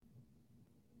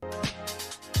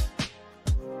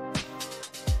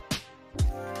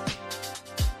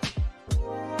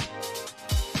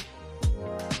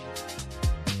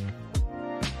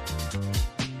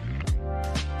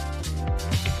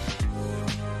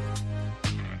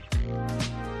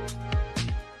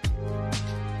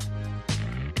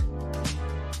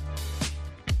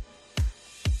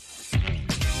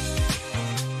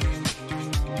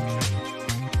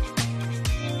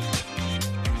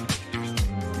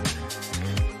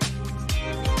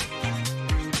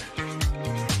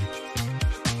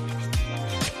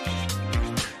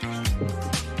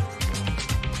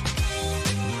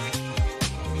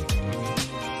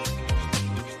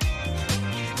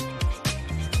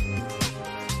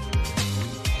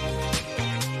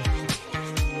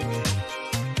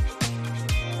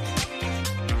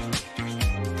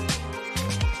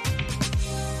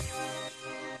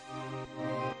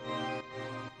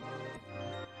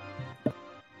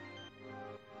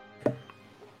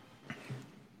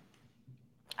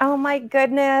Oh my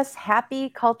goodness. Happy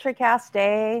CultureCast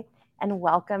Day and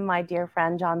welcome, my dear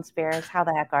friend John Spears. How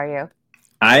the heck are you?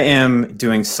 I am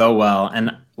doing so well.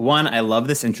 And one, I love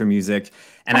this intro music.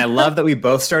 And I love that we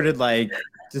both started like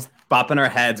just bopping our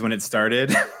heads when it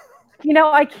started.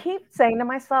 I keep saying to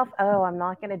myself, oh, I'm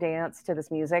not going to dance to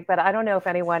this music, but I don't know if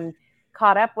anyone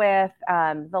caught up with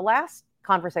the last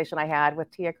conversation I had with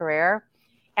Tia Carrere.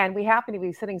 And we happen to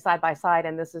be sitting side by side,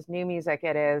 and this is new music.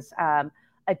 It is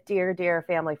a dear, dear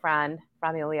family friend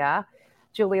from Ilya,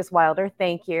 Julius Wilder,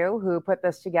 thank you, who put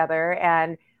this together.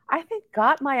 And I think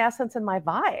got my essence and my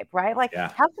vibe, right? Like,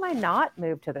 Yeah. how can I not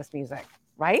move to this music,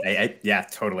 right? Yeah,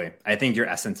 totally. I think your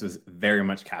essence was very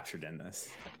much captured in this.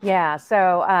 Yeah.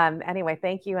 So anyway,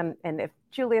 thank you. And if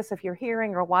Julius, if you're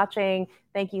hearing or watching,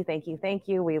 thank you, thank you, thank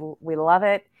you. We love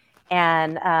it.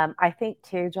 And I think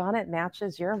too, John, it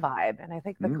matches your vibe. And I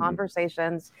think the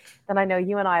conversations that I know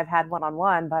you and I have had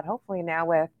one-on-one, but hopefully now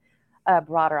with a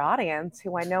broader audience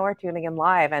who I know are tuning in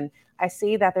live. And I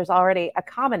see that there's already a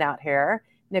comment out here,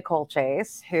 Nicole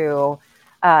Chase, who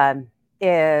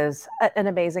is an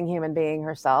amazing human being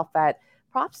herself. But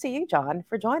props to you, John,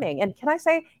 for joining. And can I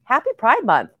say happy Pride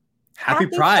Month? Happy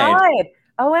Happy Pride. Pride.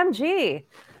 OMG.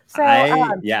 So,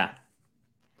 Yeah.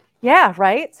 yeah,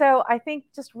 right. So I think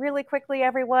just really quickly,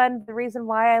 everyone, the reason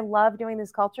why I love doing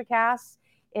these culture casts,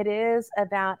 it is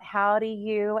about how do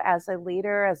you, as a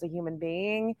leader, as a human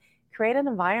being, create an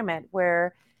environment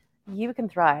where you can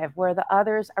thrive, where the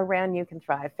others around you can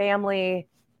thrive, family,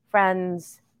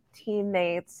 friends,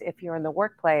 teammates, if you're in the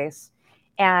workplace.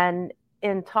 And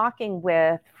in talking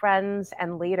with friends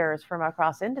and leaders from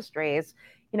across industries,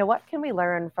 what can we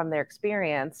learn from their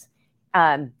experience,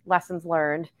 lessons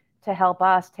learned to help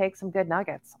us take some good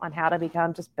nuggets on how to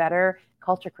become just better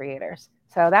culture creators.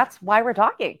 So that's why we're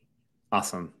talking.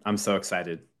 Awesome. I'm so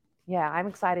excited. Yeah, I'm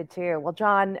excited too. Well,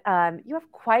 John, you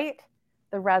have quite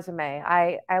the resume.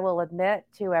 I will admit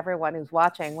to everyone who's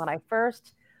watching, when I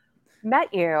first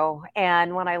met you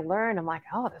and when I learned, I'm like,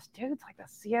 oh, this dude's like the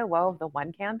COO of the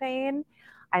One campaign.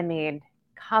 I mean,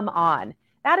 come on.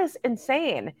 That is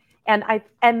insane. And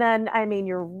then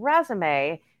your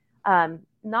resume,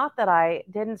 not that I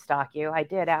didn't stalk you, I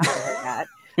did after we met,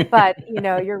 but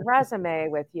your resume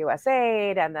with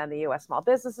USAID and then the US Small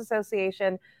Business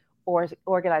Association or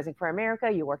Organizing for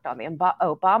America, you worked on the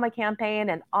Obama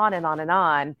campaign and on and on and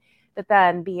on. But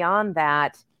then beyond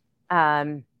that,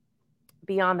 oh,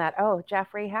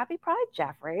 Jeffrey, happy Pride,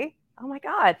 Jeffrey. Oh my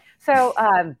God. So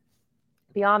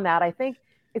beyond that, I think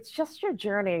it's just your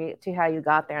journey to how you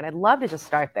got there. And I'd love to just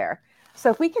start there. So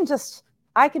if we can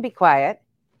I can be quiet.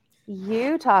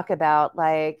 You talk about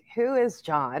like, who is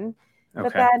John? But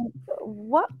Okay. then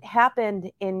what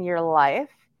happened in your life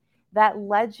that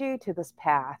led you to this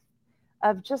path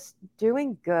of just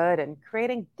doing good and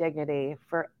creating dignity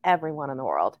for everyone in the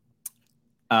world?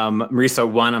 Marisa,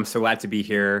 one, I'm so glad to be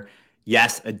here.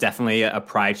 Yes, definitely a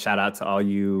pride shout out to all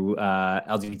you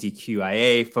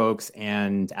LGBTQIA folks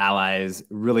and allies.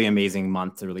 Really amazing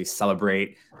month to really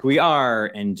celebrate who we are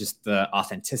and just the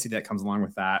authenticity that comes along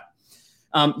with that.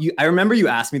 I remember you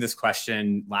asked me this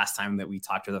question last time that we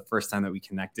talked, or the first time that we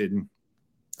connected. And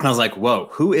I was like, whoa,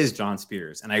 who is John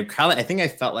Spears? And I think I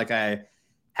felt like I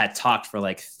had talked for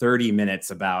like 30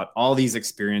 minutes about all these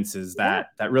experiences that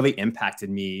really impacted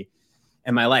me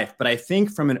in my life. But I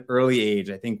think from an early age,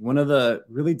 I think one of the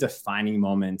really defining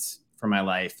moments for my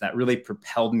life that really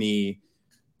propelled me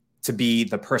to be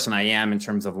the person I am in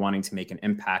terms of wanting to make an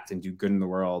impact and do good in the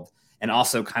world. And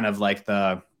also kind of like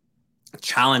the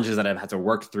challenges that I've had to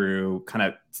work through, kind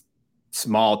of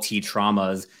small T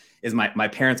traumas, is my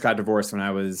parents got divorced when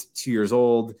I was 2 years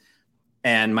old.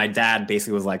 And my dad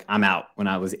basically was like, I'm out when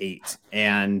I was 8.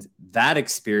 And that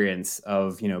experience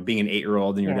of, being an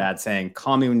 8-year-old and your dad saying,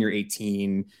 call me when you're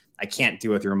 18. I can't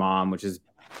deal with your mom, was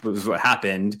what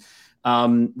happened,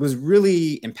 was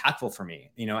really impactful for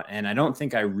me, and I don't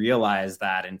think I realized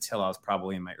that until I was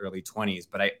probably in my early 20s,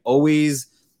 but I always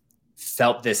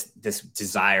felt this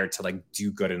desire to like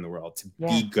do good in the world, to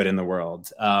be good in the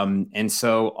world. And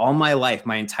so all my life,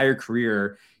 my entire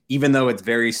career, even though it's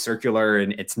very circular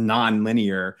and it's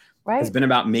non-linear, has been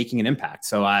about making an impact.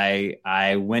 So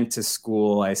I went to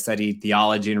school, I studied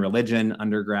theology and religion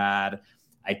undergrad.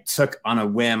 I took on a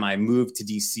whim, I moved to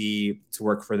DC to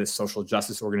work for this social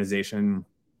justice organization,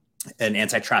 an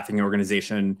anti-trafficking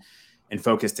organization, and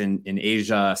focused in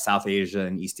Asia, South Asia,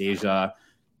 and East Asia.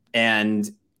 And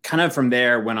kind of from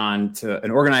there went on to an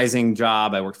organizing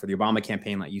job. I worked for the Obama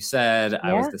campaign, like you said.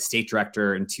 I was the state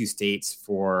director in 2 states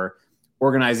for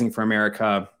Organizing for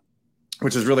America,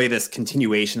 which is really this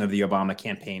continuation of the Obama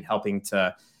campaign, helping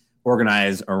to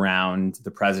organize around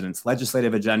the president's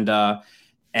legislative agenda.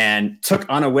 and took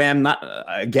on a whim, not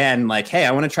again, like, hey,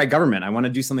 I want to try government. I want to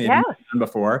do something I've never done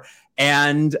before.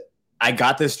 And I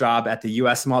got this job at the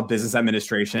U.S. Small Business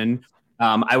Administration.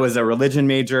 I was a religion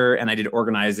major and I did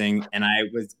organizing, and I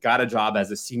got a job as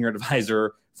a senior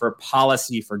advisor for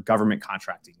policy for government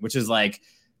contracting, which is like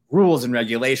rules and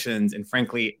regulations. And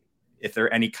frankly, if there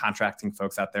are any contracting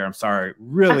folks out there, I'm sorry,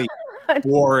 really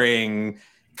boring,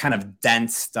 kind of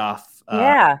dense stuff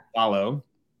to follow.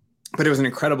 But it was an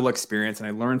incredible experience and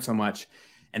I learned so much.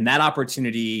 And that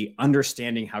opportunity,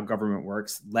 understanding how government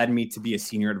works, led me to be a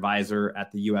senior advisor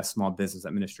at the U.S. Small Business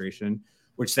Administration,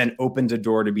 which then opened a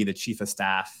door to be the chief of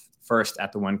staff, first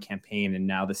at the One campaign and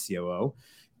now the COO.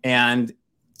 And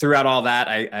throughout all that,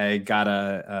 I got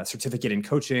a certificate in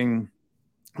coaching.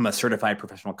 I'm a certified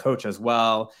professional coach as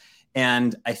well.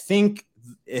 And I think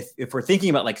if we're thinking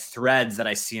about like threads that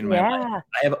I see in my life,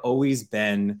 I have always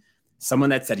been someone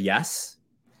that said yes,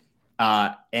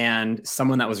 and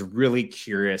someone that was really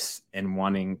curious and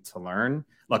wanting to learn.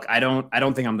 Look, I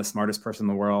don't think I'm the smartest person in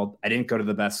the world. I didn't go to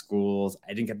the best schools.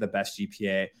 I didn't get the best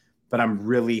GPA, but I'm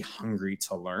really hungry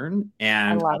to learn.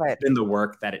 And I'll put in the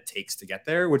work that it takes to get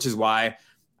there, which is why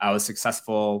I was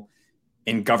successful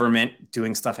in government,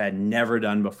 doing stuff I had never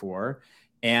done before.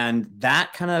 And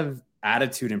that kind of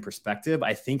attitude and perspective,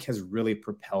 I think, has really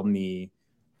propelled me.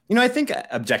 I think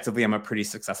objectively I'm a pretty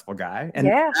successful guy. And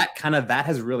that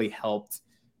has really helped.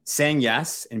 Saying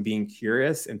yes and being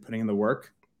curious and putting in the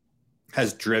work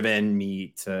has driven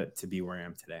me to be where I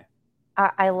am today.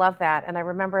 I love that. And I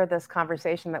remember this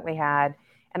conversation that we had,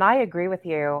 and I agree with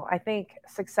you. I think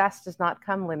success does not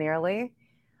come linearly.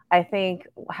 I think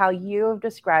how you have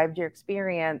described your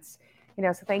experience,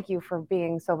 so thank you for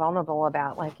being so vulnerable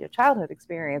about like your childhood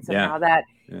experience and how that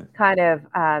kind of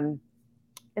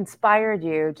inspired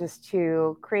you just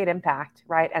to create impact,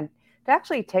 right? And to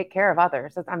actually take care of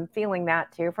others. I'm feeling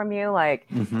that too from you. Like,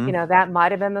 that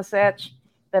might've been the sitch,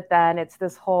 but then it's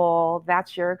this whole,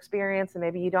 that's your experience. And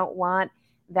maybe you don't want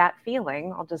that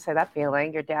feeling. I'll just say that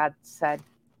feeling. Your dad said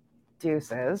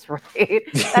deuces, right?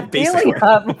 That feeling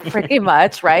pretty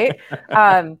much, right?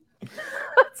 Sorry.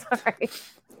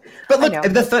 But look,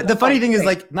 the funny thing is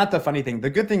like, not the funny thing. The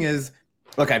good thing is,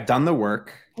 look, I've done the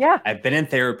work. Yeah. I've been in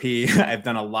therapy. I've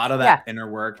done a lot of that inner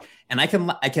work, and I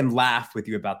can laugh with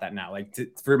you about that now. Like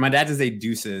for my dad to say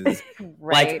deuces,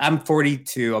 like I'm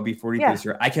 42, I'll be 43 this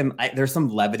year. There's some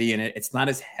levity in it. It's not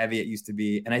as heavy as it used to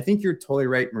be. And I think you're totally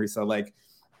right, Marisa. Like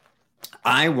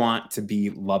I want to be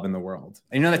love in the world.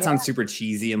 I know that sounds super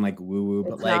cheesy and like woo woo,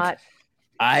 but like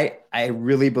I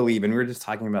really believe, and we were just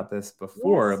talking about this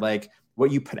before, like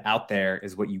what you put out there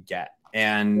is what you get.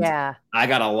 And I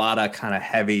got a lot of kind of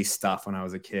heavy stuff when I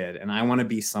was a kid. And I want to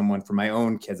be someone for my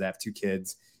own kids. I have 2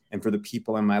 kids. And for the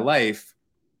people in my life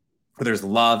where there's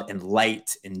love and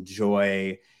light and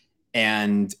joy.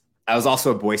 And I was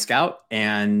also a Boy Scout.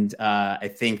 And I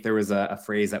think there was a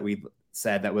phrase that we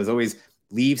said that was always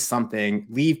leave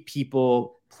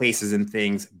people, places, and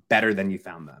things better than you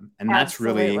found them. And that's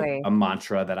really a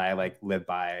mantra that I like live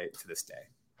by to this day.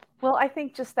 Well, I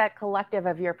think just that collective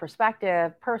of your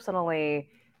perspective, personally,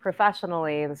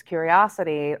 professionally, this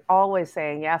curiosity, always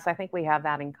saying, yes, I think we have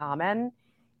that in common.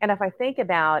 And if I think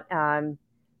about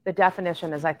the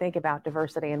definition, as I think about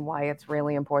diversity and why it's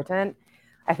really important,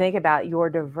 I think about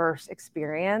your diverse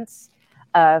experience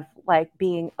of like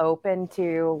being open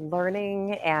to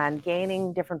learning and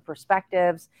gaining different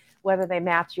perspectives, whether they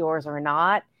match yours or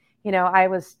not.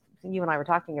 You and I were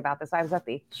talking about this. I was at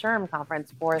the SHRM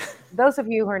conference for those of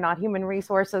you who are not human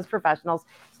resources professionals,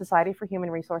 Society for Human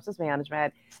Resources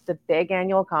Management, the big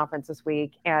annual conference this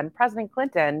week. And President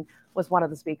Clinton was one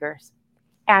of the speakers.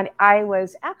 And I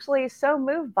was actually so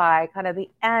moved by kind of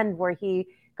the end where he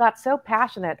got so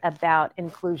passionate about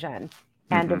inclusion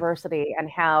and diversity and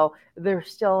how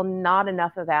there's still not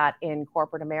enough of that in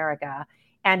corporate America.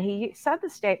 And he said the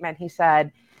statement, he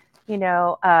said,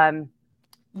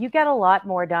 you get a lot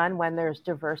more done when there's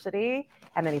diversity.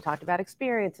 And then he talked about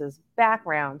experiences,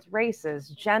 backgrounds, races,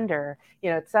 gender,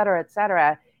 et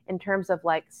cetera, in terms of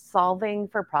like solving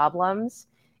for problems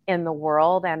in the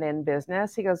world and in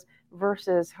business. He goes,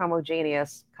 versus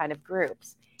homogeneous kind of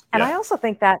groups. And I also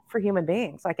think that for human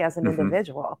beings, like as an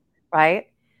individual, right?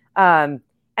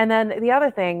 And then the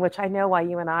other thing, which I know why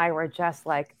you and I were just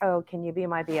like, oh, can you be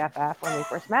my BFF when we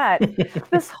first met?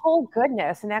 This whole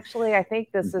goodness. And actually, I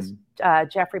think this is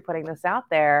Jeffrey putting this out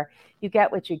there. You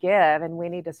get what you give, and we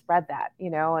need to spread that,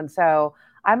 And so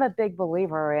I'm a big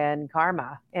believer in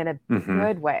karma in a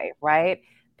good way, right?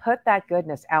 Put that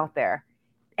goodness out there.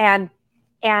 And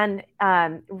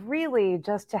really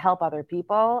just to help other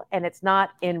people. And it's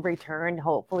not in return,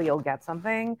 hopefully you'll get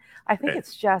something. I think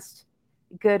it's just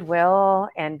goodwill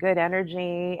and good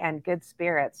energy and good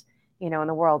spirits, in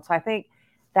the world. So I think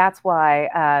that's why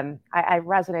I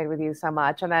resonated with you so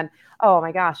much. And then, oh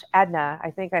my gosh, Edna,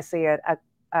 I think I see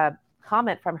a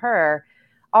comment from her.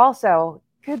 Also,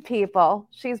 good people.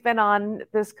 She's been on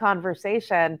this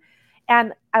conversation.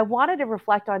 And I wanted to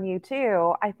reflect on you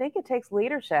too. I think it takes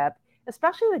leadership,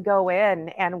 especially to go in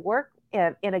and work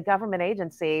in a government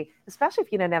agency, especially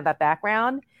if you didn't have that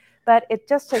background. But it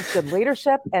just takes good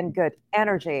leadership and good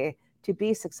energy to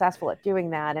be successful at doing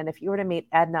that. And if you were to meet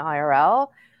Edna IRL,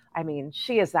 I mean,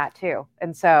 she is that too.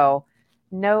 And so,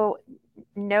 no,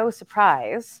 no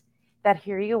surprise that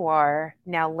here you are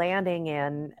now landing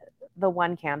in the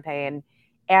one campaign,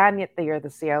 and yet you're the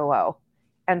COO.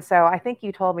 And so I think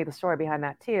you told me the story behind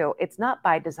that too. It's not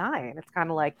by design. It's kind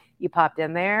of like you popped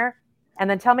in there, and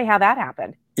then tell me how that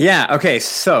happened. Yeah. Okay.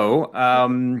 So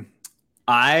when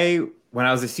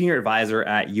I was a senior advisor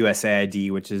at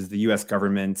USAID, which is the U.S.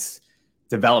 government's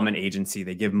development agency,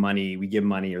 they give money, we give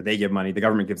money, or they give money, the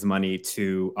government gives money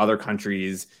to other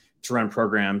countries to run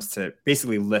programs to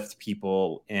basically lift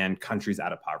people and countries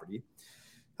out of poverty.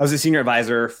 I was a senior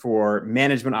advisor for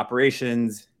management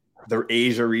operations, the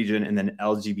Asia region, and then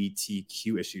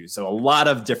LGBTQ issues. So a lot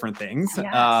of different things.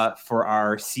 Yes. For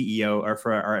our CEO, or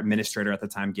for our administrator at the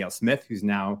time, Gail Smith, who's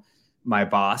now my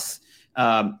boss.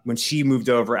 When she moved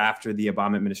over after the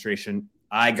Obama administration,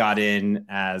 I got in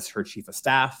as her chief of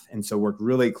staff, and so worked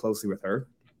really closely with her.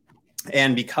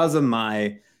 And because of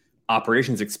my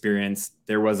operations experience,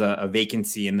 there was a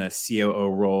vacancy in the COO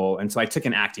role. And so I took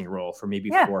an acting role for maybe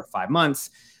 4 or 5 months.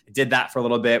 I did that for a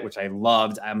little bit, which I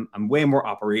loved. I'm way more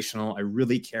operational. I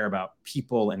really care about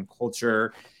people and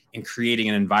culture and creating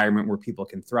an environment where people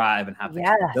can thrive and have the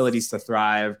capabilities to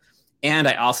thrive. And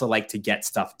I also like to get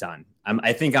stuff done.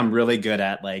 I think I'm really good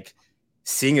at like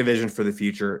seeing a vision for the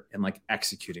future and like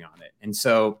executing on it. And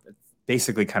so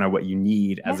basically kind of what you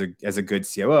need as a good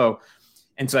COO.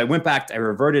 And so I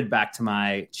reverted back to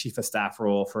my chief of staff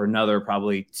role for another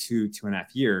probably 2.5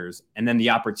 years. And then the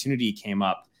opportunity came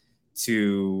up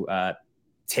to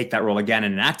take that role again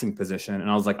in an acting position. And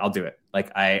I was like, I'll do it.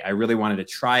 Like, I really wanted to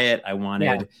try it. I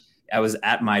was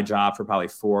at my job for probably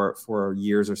 4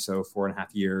 years or so, 4.5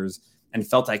 years, and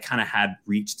felt I kind of had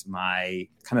reached my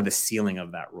kind of the ceiling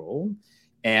of that role.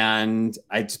 And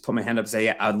I just put my hand up and say,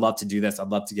 yeah, I'd love to do this. I'd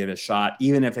love to give it a shot.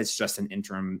 Even if it's just an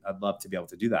interim, I'd love to be able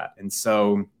to do that. And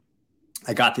so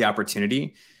I got the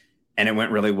opportunity and it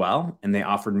went really well. And they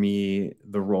offered me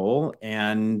the role.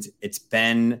 And it's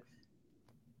been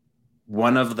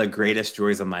one of the greatest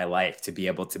joys of my life to be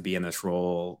able to be in this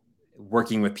role,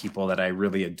 working with people that I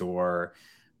really adore,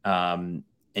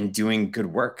 and doing good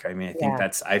work. I mean, I think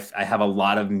I have a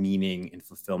lot of meaning and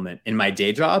fulfillment in my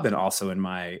day job and also in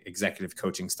my executive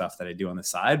coaching stuff that I do on the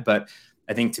side. But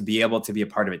I think to be able to be a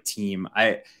part of a team,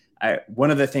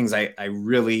 one of the things I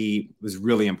really was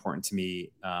really important to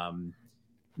me,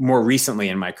 more recently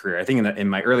in my career. I think in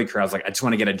my early career, I was like, I just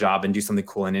want to get a job and do something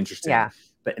cool and interesting. Yeah.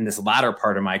 But in this latter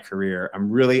part of my career,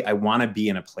 I want to be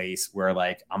in a place where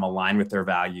like I'm aligned with their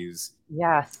values.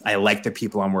 Yes. I like the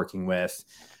people I'm working with.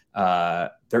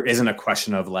 There isn't a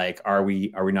question of like, are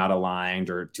we not aligned,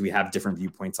 or do we have different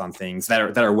viewpoints on things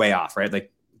that are way off, right?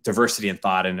 Like diversity in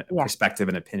thought and perspective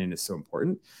and opinion is so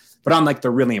important. But on like the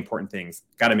really important things,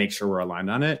 got to make sure we're aligned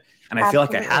on it. And I feel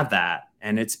like I have that,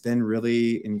 and it's been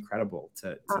really incredible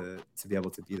to be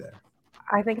able to be there.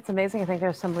 I think it's amazing. I think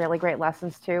there's some really great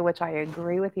lessons too, which I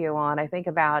agree with you on. I think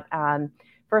about,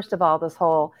 first of all, this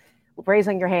whole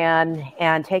raising your hand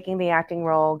and taking the acting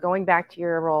role, going back to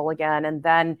your role again, and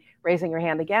then raising your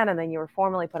hand again, and then you were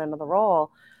formally put into the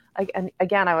role.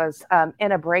 Again, I was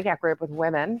in a breakout group with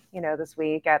women, this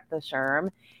week at the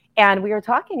SHRM, and we were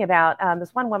talking about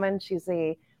this one woman. She's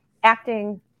the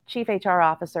acting chief HR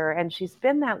officer, and she's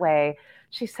been that way,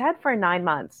 she said, for 9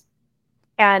 months.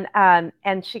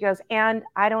 And she goes, and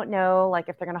I don't know, like,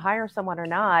 if they're going to hire someone or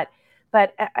not,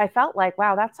 but I felt like,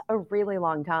 wow, that's a really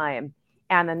long time.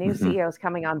 And the new CEO is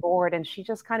coming on board, and she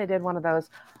just kind of did one of those,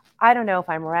 I don't know if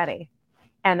I'm ready.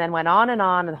 And then went on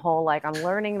and the whole, like, I'm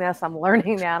learning this, I'm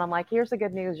learning that. I'm like, here's the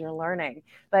good news, you're learning,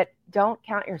 but don't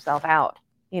count yourself out.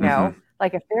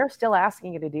 Like if they're still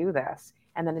asking you to do this,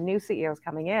 and then the new CEO is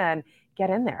coming in, get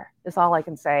in there is all I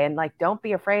can say. And like, don't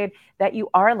be afraid that you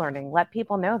are learning. Let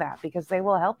people know that, because they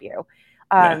will help you.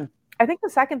 I think the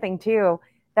second thing too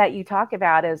that you talk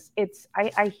about is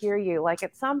I hear you, like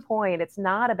at some point it's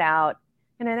not about,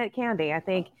 and it can be, I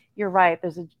think you're right.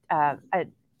 There's a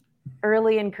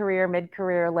early in career,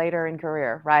 mid-career, later in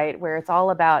career, right? Where it's all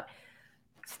about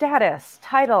status,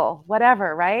 title,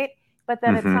 whatever, right? But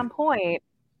then at some point,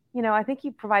 I think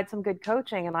you provide some good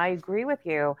coaching, and I agree with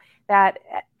you that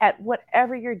at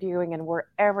whatever you're doing and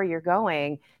wherever you're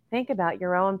going, think about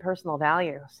your own personal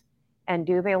values. And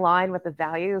do they align with the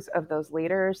values of those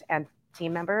leaders and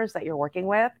team members that you're working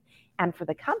with? And for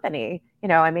the company,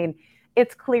 I mean,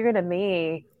 it's clear to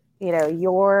me,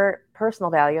 your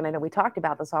personal value, and I know we talked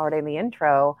about this already in the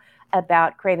intro,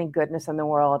 about creating goodness in the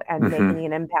world and making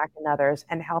an impact in others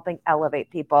and helping elevate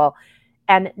people,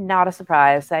 and not a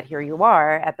surprise that here you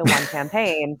are at the one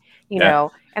campaign, Yeah.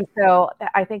 And so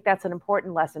I think that's an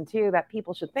important lesson too that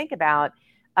people should think about.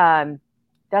 Um,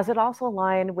 does it also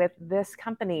align with this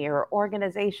company or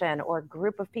organization or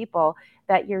group of people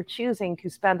that you're choosing to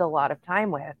spend a lot of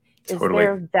time with? Is Totally.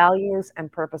 there values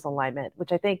and purpose alignment,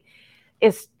 which I think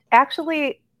is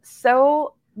actually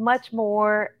so much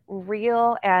more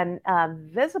real and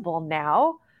visible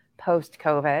now post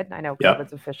COVID. I know Yep.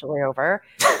 COVID's officially over,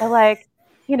 but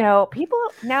people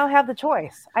now have the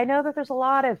choice. I know that there's a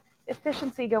lot of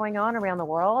efficiency going on around the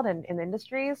world and in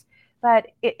industries, but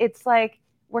it's like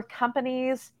where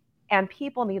companies and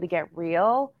people need to get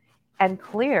real and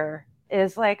clear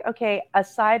is like, okay,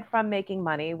 aside from making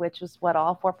money, which is what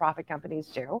all for-profit companies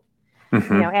do,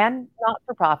 and not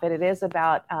for profit. It is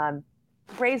about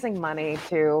raising money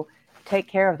to take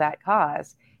care of that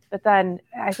cause. But then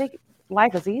I think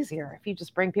life is easier if you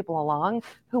just bring people along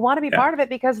who want to be Yeah. part of it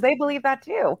because they believe that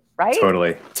too, right?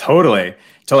 Totally.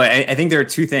 I think there are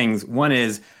two things. One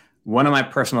is, one of my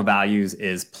personal values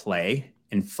is play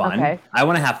and fun. Okay. I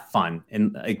want to have fun,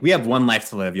 and like, we have one life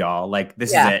to live, y'all. Like, this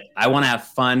is Yeah. it. I want to have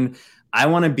fun. I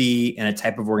want to be in a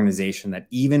type of organization that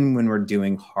even when we're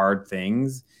doing hard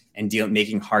things and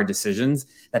making hard decisions,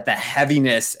 that the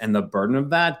heaviness and the burden of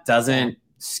that doesn't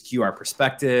skew our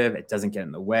perspective. It doesn't get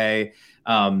in the way.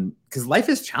 Because life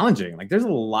is challenging. Like, there's a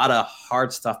lot of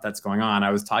hard stuff that's going on.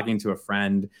 I was talking to a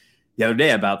friend the other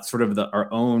day about sort of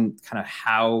our own kind of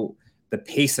how the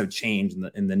pace of change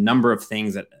and the number of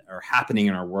things that are happening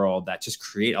in our world that just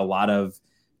create a lot of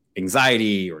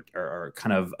anxiety or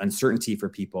kind of uncertainty for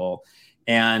people.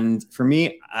 And for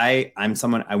me, I'm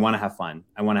someone, I want to have fun.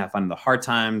 I want to have fun in the hard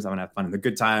times. I want to have fun in the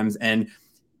good times. And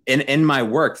in my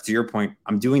work, to your point,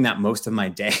 I'm doing that most of my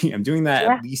day. I'm doing that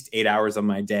at least 8 hours of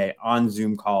my day on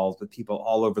Zoom calls with people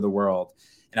all over the world.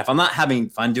 And if I'm not having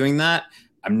fun doing that,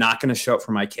 I'm not going to show up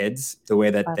for my kids the way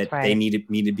that they needed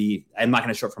me to be. I'm not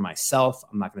going to show up for myself.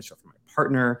 I'm not going to show up for my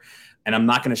partner. And I'm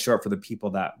not going to show up for the people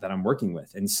that I'm working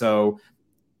with. And so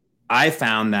I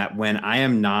found that when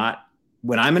I'm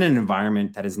in an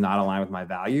environment that is not aligned with my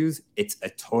values, it's a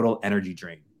total energy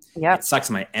drain. Yep. It sucks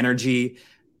my energy.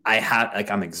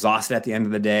 I'm exhausted at the end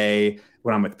of the day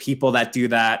when I'm with people that do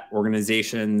that,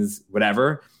 organizations,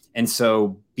 whatever. And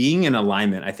so being in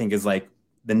alignment, I think, is like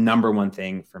the number one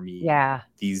thing for me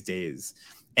these days.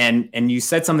 And you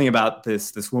said something about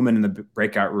this woman in the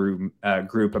breakout room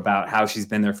group about how she's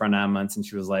been there for 9 months, and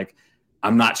she was like,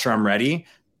 I'm not sure I'm ready.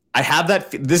 I have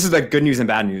that. This is the good news and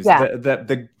bad news. Yeah.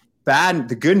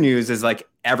 The good news is, like,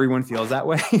 everyone feels that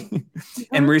way.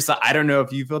 And Marisa, I don't know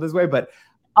if you feel this way, but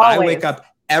always. I wake up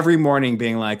every morning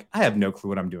being like, I have no clue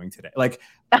what I'm doing today. Like,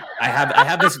 I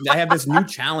have this new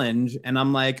challenge, and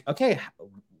I'm like, okay,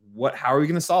 how are we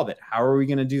going to solve it? How are we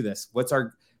going to do this?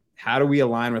 How do we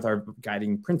align with our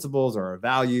guiding principles or our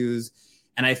values?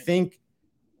 And I think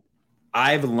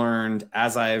I've learned,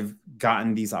 as I've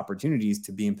gotten these opportunities,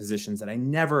 to be in positions that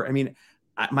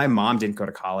my mom didn't go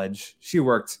to college. She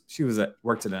worked as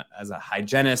a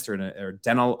hygienist or in a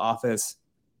dental office.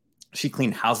 She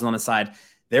cleaned houses on the side.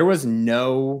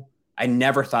 I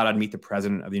never thought I'd meet the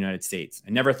president of the United States. I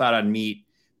never thought I'd meet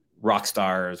rock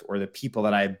stars or the people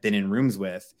that I've been in rooms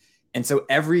with. And so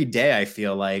every day I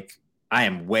feel like I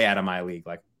am way out of my league.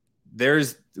 Like,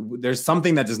 there's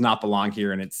something that does not belong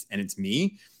here, and it's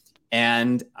me.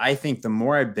 And I think the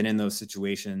more I've been in those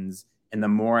situations and the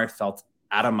more I felt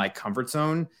out of my comfort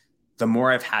zone, the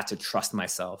more I've had to trust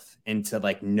myself and to,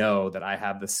 like, know that I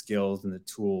have the skills and the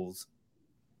tools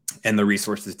and the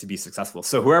resources to be successful.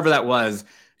 So whoever that was, I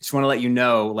just want to let you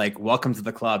know, like, welcome to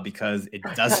the club, because it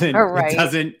doesn't it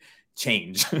doesn't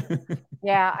change.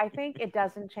 Yeah, I think it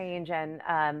doesn't change. And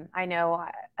I know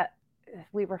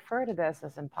we refer to this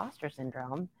as imposter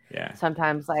syndrome. Yeah.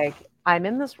 Sometimes, like, I'm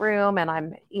in this room and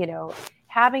I'm,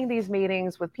 having these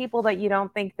meetings with people that you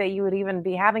don't think that you would even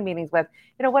be having meetings with,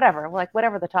 whatever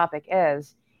the topic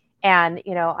is. And,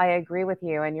 I agree with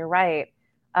you, and you're right.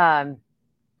 What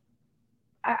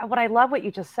I love what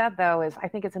you just said, though, is I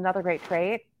think it's another great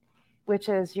trait, which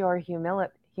is your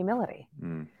humility.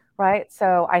 Right.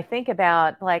 So I think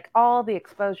about, like, all the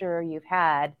exposure you've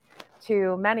had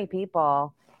to many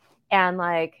people. And,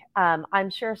 like, I'm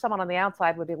sure someone on the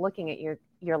outside would be looking at you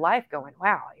your life going,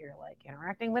 wow, you're like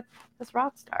interacting with this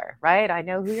rock star, right? I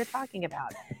know who you're talking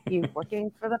about. You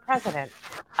working for the president.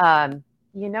 Um,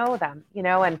 you know them,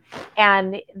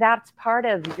 and that's part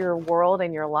of your world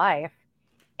and your life.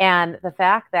 And the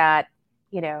fact that,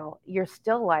 you're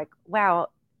still like, wow,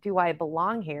 do I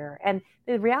belong here? And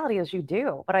the reality is you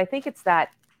do. But I think it's that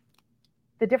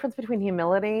the difference between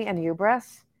humility and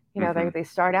hubris, they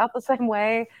start out the same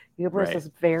way. Hubris is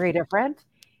very different.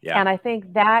 Yeah. And I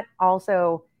think that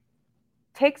also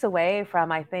takes away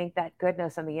from, I think, that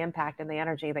goodness and the impact and the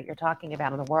energy that you're talking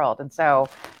about in the world. And so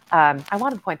I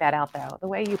wanted to point that out, though, the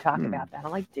way you talk about that.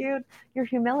 I'm like, dude, your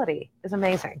humility is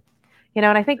amazing. And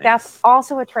I think that's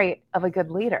also a trait of a good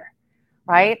leader,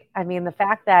 right? Yeah. I mean, the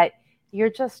fact that you're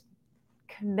just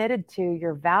committed to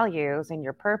your values and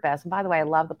your purpose. And by the way, I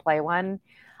love the play one.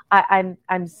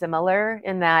 I'm similar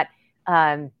in that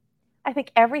I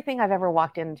think everything I've ever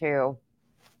walked into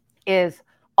is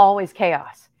always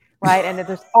chaos, right? And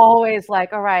there's always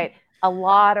like, all right, a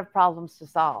lot of problems to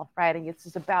solve, right? And it's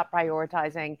just about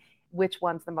prioritizing which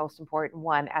one's the most important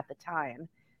one at the time,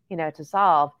 to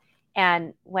solve.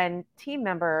 And when team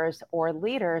members or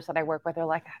leaders that I work with are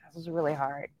like, this is really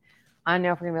hard. I don't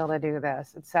know if we're gonna be able to do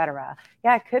this, etc.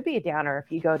 Yeah, it could be a downer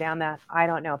if you go down that I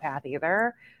don't know path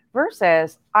either.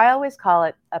 Versus, I always call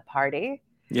it a party.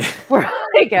 Yeah. Where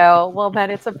I go, well, then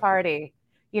it's a party.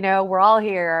 We're all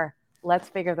here. Let's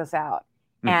figure this out.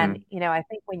 And, I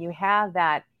think when you have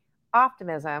that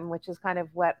optimism, which is kind of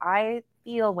what I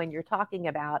feel when you're talking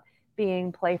about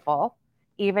being playful,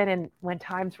 even when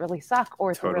times really suck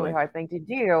or it's a really hard thing to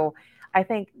do, I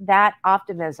think that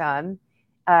optimism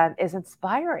is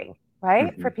inspiring,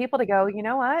 right? For people to go, you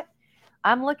know what?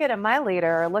 I'm looking at my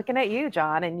leader, looking at you,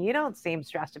 John, and you don't seem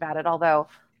stressed about it. Although,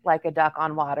 like a duck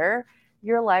on water,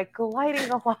 you're like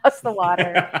gliding across the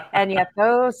water, and yet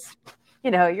those,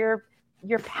 you're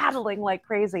paddling like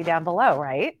crazy down below,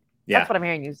 right? Yeah, that's what I'm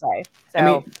hearing you say. So, I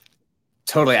mean,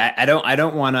 totally. I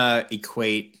don't want to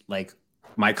equate like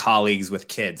my colleagues with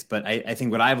kids, but I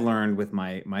think what I've learned with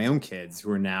my own kids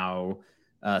who are now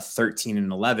 13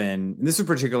 and 11, and this is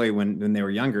particularly when they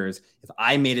were younger, is if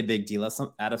I made a big deal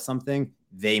out of something,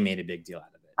 they made a big deal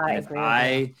out of it. I agree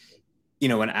with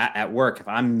you. When at work, if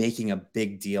I'm making a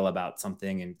big deal about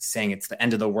something and saying it's the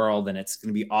end of the world and it's going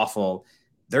to be awful,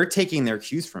 they're taking their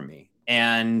cues from me.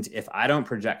 And if I don't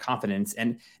project confidence,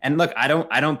 and look, I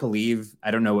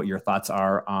don't know what your thoughts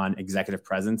are on executive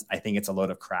presence. I think it's a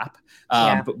load of crap.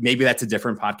 But maybe that's a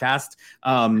different podcast.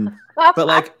 But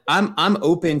like, I'm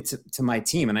open to my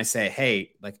team, and I say,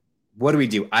 hey, like, what do we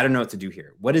do? I don't know what to do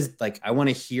here. What is like, I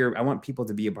want people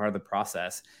to be a part of the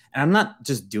process. And I'm not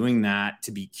just doing that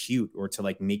to be cute or to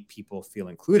like make people feel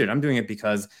included. I'm doing it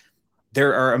because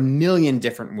there are a million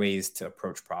different ways to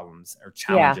approach problems or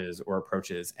challenges or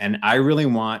approaches. And I really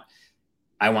want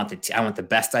the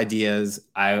best ideas.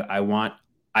 I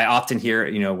often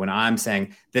hear, when I'm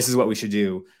saying, this is what we should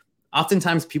do,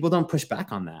 oftentimes people don't push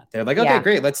back on that. They're like, okay,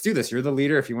 great, let's do this. You're the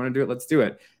leader. If you want to do it, let's do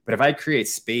it. But if I create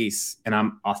space and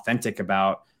I'm authentic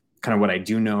about kind of what I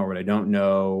do know or what I don't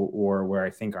know, or where I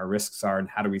think our risks are and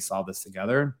how do we solve this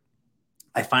together,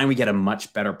 I find we get a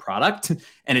much better product.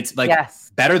 And it's like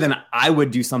better than I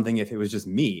would do something if it was just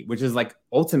me, which is like,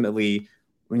 ultimately,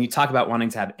 when you talk about wanting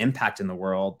to have impact in the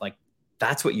world, like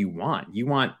that's what you want. You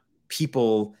want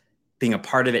people being a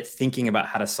part of it, thinking about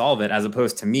how to solve it, as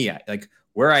opposed to me. Like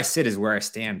where I sit is where I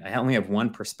stand. I only have one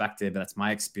perspective. That's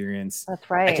my experience. That's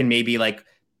right. I can maybe like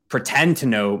pretend to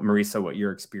know, Marisa, what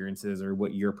your experience is or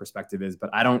what your perspective is, but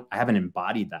I haven't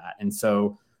embodied that. And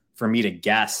so for me to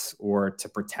guess or to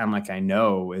pretend like I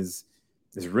know is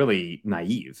really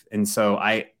naive. And so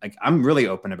I'm really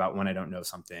open about when I don't know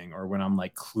something or when I'm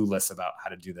like clueless about how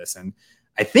to do this. And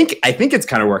I think it's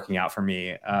kind of working out for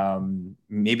me.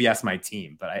 Maybe ask my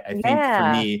team, but I think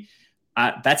for me,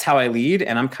 that's how I lead.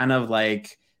 And I'm kind of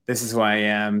like, this is who I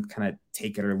am, kind of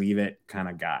take it or leave it kind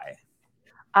of guy.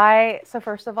 So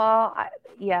first of all,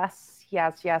 yes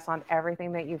on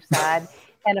everything that you've said.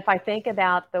 And if I think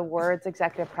about the words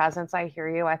executive presence, I hear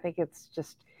you. I think it's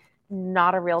just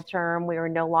not a real term. We are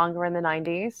no longer in the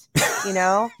 90s,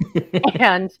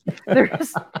 and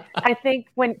I think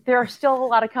when there are still a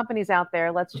lot of companies out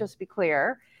there, let's just be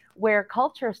clear, where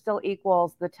culture still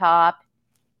equals the top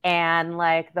and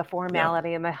like the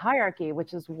formality and the hierarchy,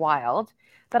 which is wild.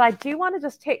 But I do want to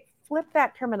just flip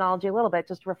that terminology a little bit,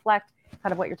 just reflect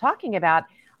kind of what you're talking about.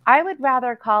 I would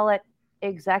rather call it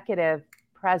executive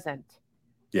present.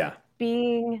 Yeah.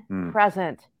 Being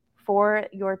present for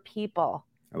your people.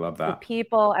 I love that. The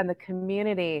people and the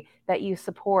community that you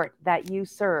support, that you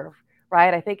serve,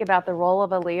 right? I think about the role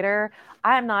of a leader.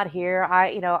 I'm not here.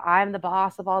 I'm the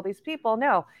boss of all these people.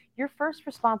 No, your first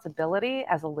responsibility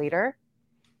as a leader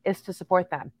is to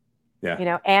support them,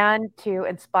 Yeah. and to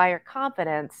inspire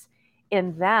confidence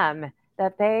in them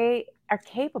that they are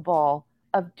capable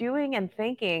of doing and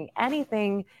thinking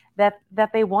anything that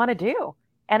they want to do.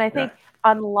 And I Yeah. think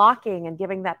unlocking and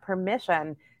giving that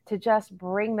permission to just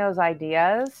bring those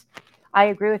ideas, I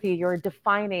agree with you. You're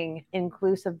defining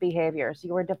inclusive behaviors.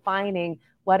 You're defining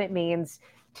what it means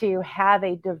to have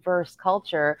a diverse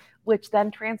culture, which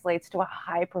then translates to a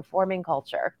high performing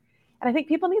culture. And I think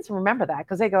people need to remember that,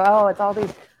 because they go, oh, it's all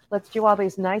these, let's do all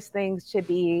these nice things to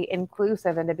be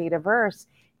inclusive and to be diverse.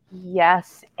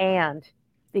 Yes, and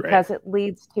Right. because it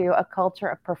leads to a culture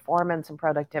of performance and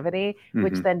productivity,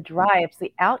 which Hmm. then drives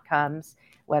the outcomes,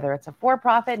 whether it's a for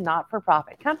profit, not for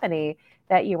profit company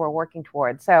that you were working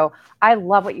towards. So I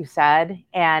love what you said,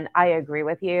 and I agree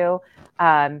with you.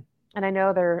 And I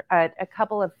know there are a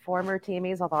couple of former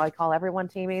teamies, although I call everyone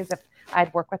teamies if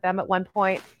I'd worked with them at one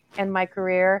point in my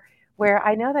career, where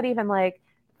I know that even like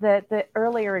the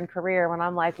earlier in career when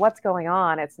I'm like, what's going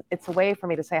on? It's a way for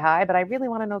me to say hi, but I really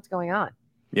want to know what's going on.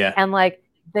 Yeah. And like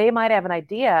they might have an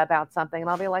idea about something, and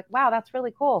I'll be like, wow, that's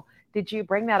really cool. Did you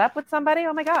bring that up with somebody?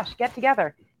 Oh my gosh, get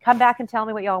together. Come back and tell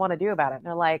me what y'all want to do about it. And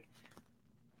they're like,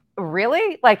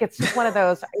 really? Like it's just one of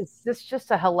those, is this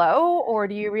just a hello? Or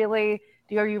are you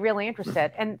really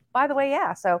interested? And by the way,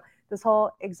 yeah, so this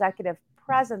whole executive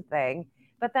present thing,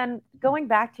 but then going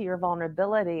back to your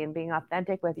vulnerability and being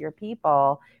authentic with your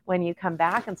people when you come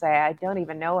back and say, I don't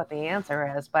even know what the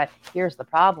answer is, but here's the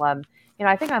problem.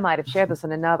 I think I might have shared this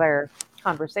in another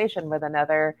conversation with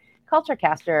another culture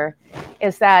caster,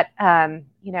 is that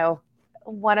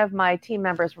one of my team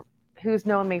members who's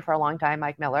known me for a long time,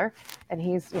 Mike Miller, and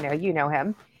he's, you know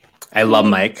him. I love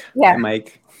He, Mike. yeah, Hi,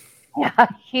 Mike. yeah,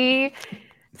 he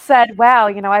said, wow,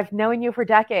 I've known you for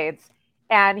decades.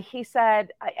 And he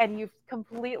said, and you've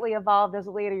completely evolved as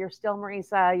a leader. You're still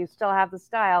Marisa, you still have the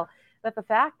style. But the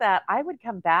fact that I would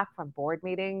come back from board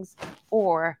meetings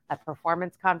or a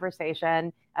performance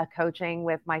conversation, a coaching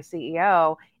with my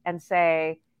CEO, and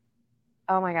say,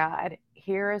 oh my God,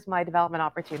 here is my development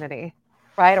opportunity,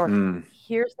 right? Or Mm.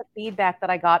 here's the feedback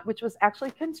that I got, which was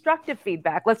actually constructive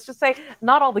feedback. Let's just say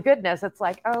not all the goodness. It's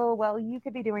like, oh, well, you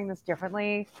could be doing this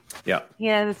differently. Yeah.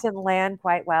 Yeah, this didn't land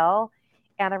quite well.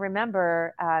 And I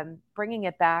remember bringing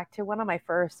it back to one of my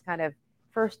first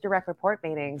direct report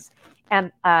meetings.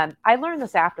 And I learned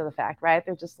this after the fact, right?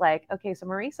 They're just like, okay, so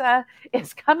Marisa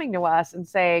is coming to us and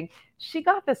saying she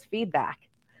got this feedback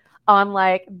on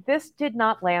like, this did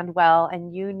not land well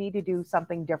and you need to do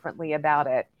something differently about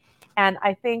it. And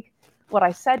I think what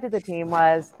I said to the team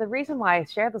was, the reason why I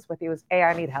shared this with you is A,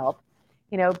 I need help.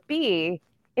 B,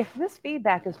 if this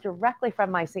feedback is directly from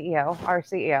my CEO, our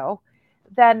CEO,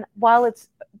 then while it's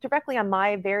directly on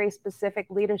my very specific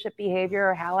leadership behavior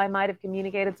or how I might have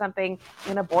communicated something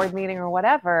in a board meeting or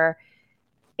whatever,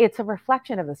 it's a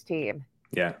reflection of this team.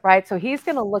 Yeah. Right. So he's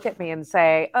going to look at me and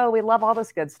say, oh, we love all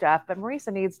this good stuff, but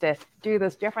Marisa needs to do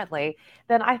this differently.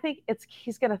 Then I think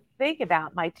he's going to think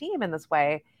about my team in this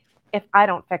way if I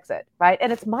don't fix it. Right.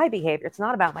 And it's my behavior. It's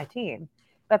not about my team.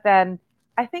 But then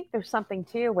I think there's something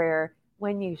too where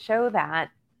when you show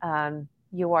that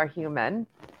you are human,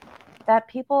 that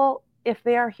people, if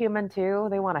they are human too,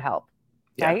 they want to help.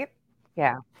 Yeah. Right.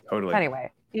 Yeah. Totally. Anyway,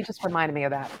 you just reminded me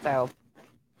of that. So,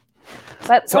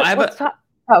 but So let's talk.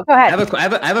 Oh, go ahead.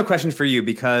 I have a question for you,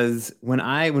 because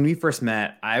when we first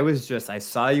met, I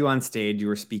saw you on stage, you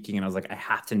were speaking, and I was like, I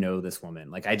have to know this woman.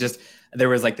 Like there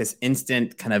was like this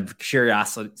instant kind of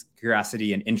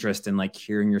curiosity and interest in like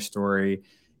hearing your story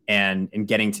and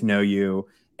getting to know you.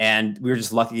 And we were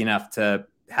just lucky enough to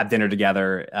have dinner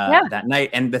together that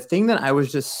night. And the thing that I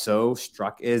was just so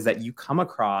struck is that you come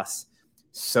across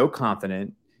so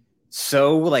confident,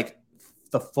 so like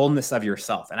the fullness of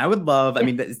yourself. And I would love, I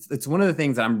mean, it's one of the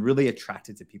things that I'm really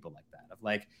attracted to people like that, of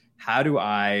like, how do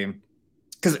I,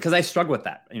 because I struggle with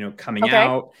that, coming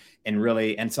out and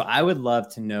really, and so I would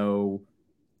love to know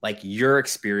like your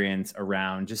experience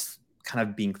around just kind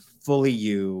of being fully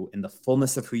you in the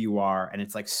fullness of who you are. And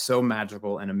it's like so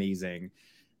magical and amazing.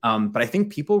 But I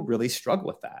think people really struggle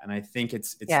with that. And I think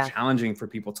it's challenging for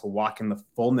people to walk in the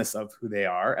fullness of who they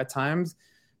are at times,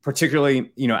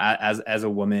 particularly, as a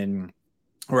woman,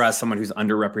 or as someone who's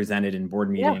underrepresented in board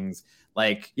meetings.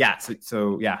 Like, yeah.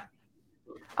 So yeah.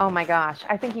 Oh my gosh.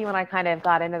 I think you and I kind of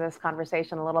got into this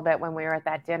conversation a little bit when we were at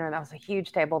that dinner. That was a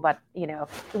huge table, but it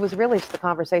was really just a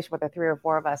conversation with the 3 or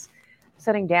 4 of us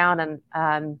sitting down.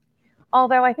 And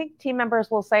although I think team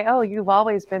members will say, oh, you've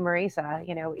always been Marisa,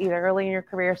 either early in your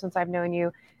career since I've known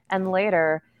you and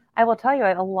later, I will tell you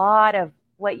a lot of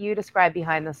what you describe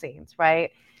behind the scenes,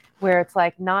 right? Where it's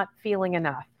like not feeling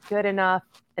enough, good enough,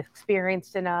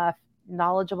 experienced enough,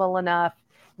 knowledgeable enough,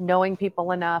 knowing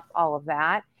people enough, all of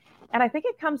that. And I think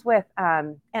it comes with,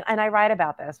 and I write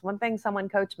about this. One thing someone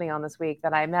coached me on this week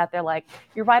that I met, they're like,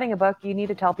 you're writing a book, you need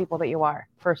to tell people that you are,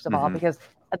 first of all, because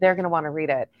they're going to want to read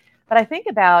it. But I think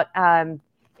about,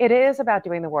 it is about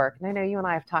doing the work. And I know you and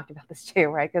I have talked about this too,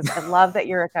 right? Because I love that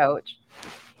you're a coach.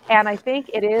 And I think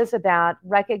it is about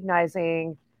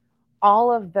recognizing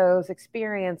all of those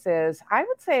experiences. I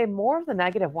would say more of the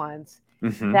negative ones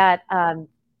that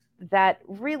that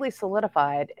really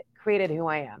solidified, created who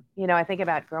I am. I think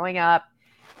about growing up,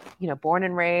 born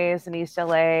and raised in East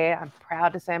LA. I'm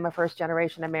proud to say I'm a first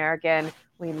generation American.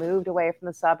 We moved away from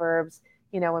the suburbs,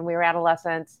 when we were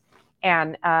adolescents,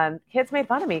 and kids made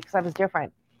fun of me because I was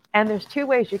different. And there's two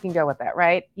ways you can go with that,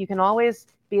 right? You can always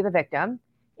be the victim,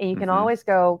 and you can always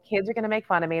go, kids are going to make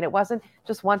fun of me. And it wasn't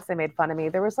just once they made fun of me.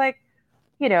 There was like,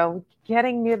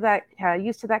 getting near that,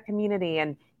 used to that community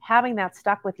and having that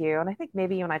stuck with you. And I think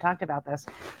maybe you and I talked about this.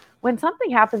 When something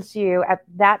happens to you at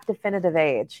that definitive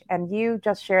age, and you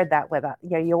just shared that with us,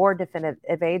 your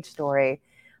definitive age story,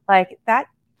 like that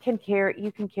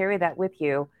you can carry that with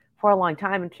you for a long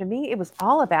time. And to me, it was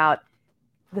all about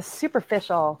the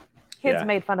superficial. Kids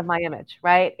made fun of my image,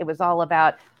 right? It was all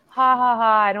about, ha ha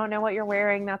ha, I don't know what you're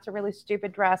wearing. That's a really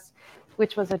stupid dress,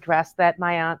 which was a dress that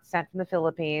my aunt sent from the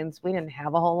Philippines. We didn't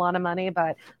have a whole lot of money,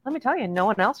 but let me tell you, no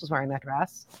one else was wearing that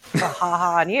dress. So ha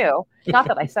ha on you. Not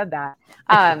that I said that.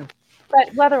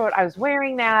 But whether I was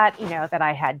wearing that, that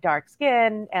I had dark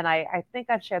skin, and I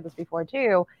think I've shared this before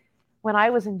too, when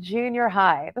I was in junior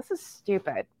high, this is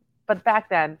stupid, but back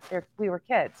then we were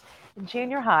kids. In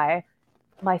junior high,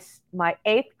 my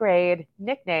eighth grade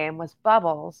nickname was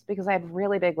Bubbles because I had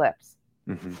really big lips.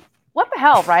 What the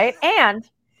hell, right? And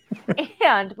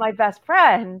my best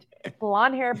friend,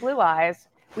 blonde hair, blue eyes,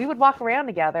 we would walk around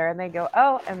together and they'd go,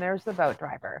 oh, and there's the boat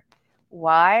driver.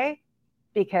 Why?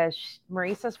 Because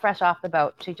Marissa's fresh off the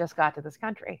boat. She just got to this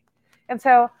country. And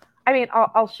so, I mean,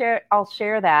 I'll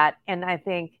share that. And I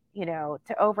think,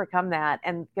 to overcome that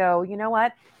and go, you know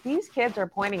what? These kids are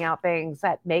pointing out things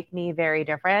that make me very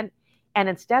different. And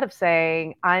instead of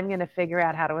saying, I'm going to figure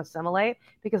out how to assimilate,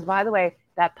 because by the way,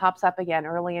 that pops up again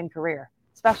early in career,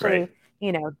 especially,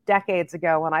 decades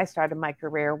ago when I started my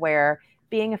career, where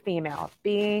being a female,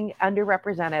 being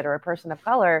underrepresented or a person of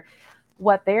color,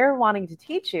 what they're wanting to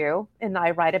teach you, and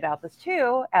I write about this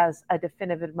too as a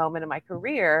definitive moment in my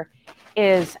career,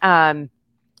 is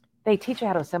they teach you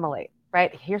how to assimilate,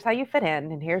 right? Here's how you fit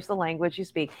in, and here's the language you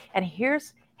speak, and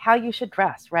here's how you should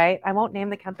dress, right? I won't name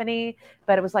the company,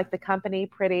 but it was like the company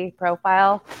pretty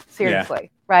profile.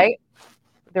 Seriously, right?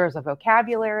 There's a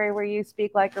vocabulary where you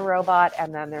speak like a robot,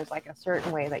 and then there's like a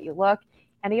certain way that you look.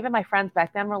 And even my friends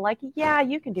back then were like, yeah,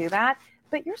 you can do that,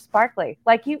 but you're sparkly.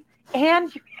 Like you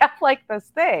have like this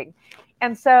thing.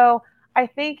 And so I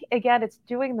think, again, it's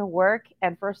doing the work.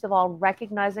 And first of all,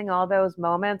 recognizing all those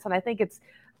moments. And I think it's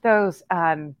those,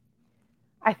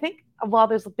 I think while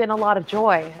there's been a lot of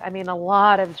joy, a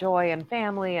lot of joy in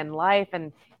family and life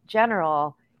and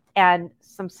general, and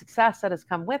some success that has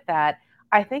come with that,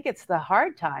 I think it's the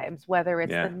hard times, whether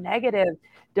it's the negative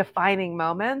defining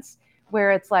moments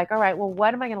where it's like, all right, well,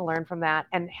 what am I going to learn from that?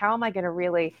 And how am I going to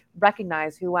really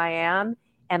recognize who I am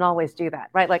and always do that,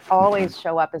 right? Like always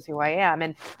show up as who I am.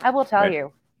 And I will tell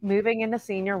you, moving into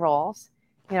senior roles,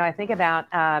 I think about,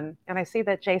 and I see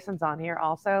that Jason's on here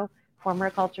also,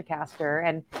 former CultureCaster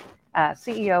and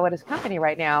CEO at his company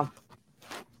right now.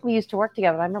 We used to work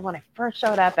together. I remember when I first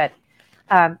showed up at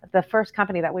the first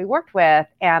company that we worked with,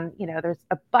 and there's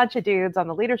a bunch of dudes on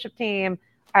the leadership team.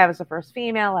 I was the first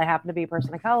female. I happen to be a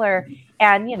person of color,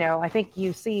 and I think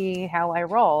you see how I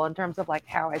roll in terms of like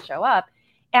how I show up.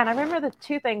 And I remember the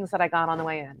two things that I got on the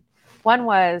way in. One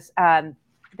was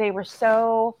they were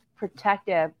so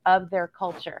protective of their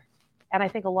culture. And I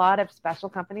think a lot of special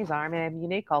companies are,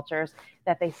 unique cultures,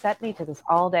 that they set me to this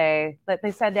all day, that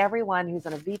they said to everyone who's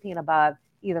in a VP and above,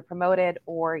 either promoted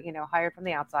or, hired from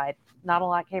the outside, not a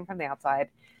lot came from the outside,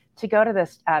 to go to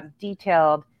this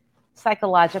detailed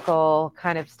psychological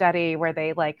kind of study where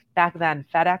they like back then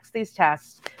FedEx these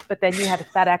tests, but then you had to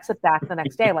FedEx it back the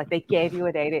next day. Like they gave you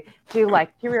a day to do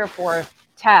like 3 or 4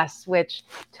 tests, which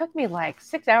took me like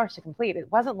 6 hours to complete.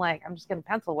 It wasn't like, I'm just going to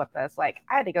pencil whip this. Like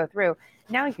I had to go through.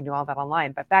 Now you can do all that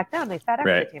online, but back then they FedEx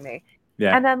it to me.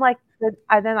 Yeah. And then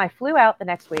then I flew out the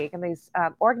next week, and these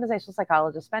organizational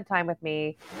psychologists spent time with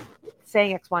me,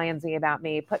 saying X, Y, and Z about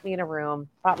me, put me in a room,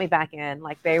 brought me back in.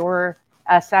 Like they were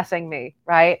assessing me,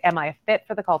 right? Am I a fit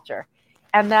for the culture?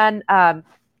 And then I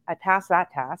passed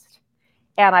that test.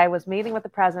 And I was meeting with the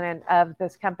president of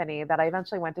this company that I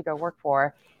eventually went to go work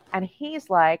for. And he's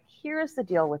like, here's the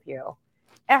deal with you.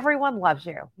 Everyone loves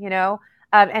you,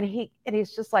 and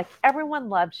he's just like, everyone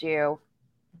loves you,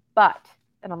 but,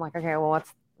 and I'm like, okay, well,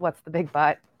 what's the big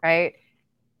but, right?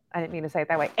 I didn't mean to say it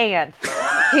that way. And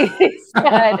he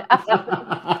said,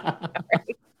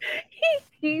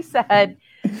 he said,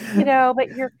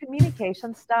 but your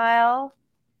communication style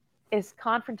is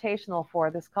confrontational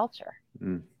for this culture.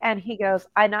 And he goes,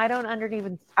 and I don't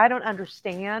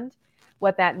understand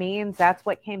what that means. That's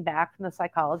what came back from the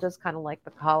psychologist, kind of like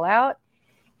the call out.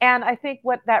 And I think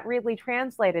what that really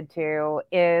translated to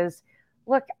is,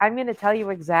 look, I'm going to tell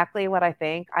you exactly what I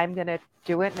think. I'm going to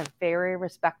do it in a very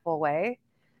respectful way.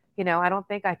 I don't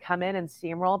think I come in and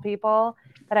steamroll people,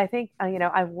 but I think,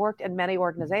 I've worked in many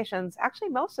organizations, actually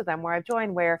most of them where I've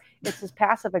joined, where it's this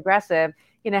passive aggressive,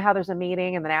 how there's a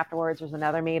meeting and then afterwards there's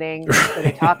another meeting where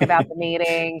they talk about the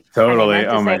meeting. Totally.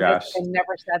 Oh my gosh. They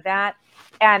never said that.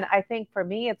 And I think for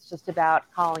me, it's just about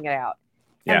calling it out.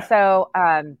 Yeah. And so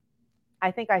I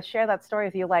think I share that story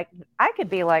with you. Like, I could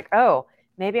be like, oh,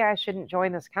 maybe I shouldn't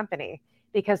join this company,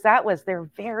 because that was their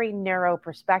very narrow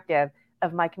perspective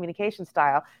of my communication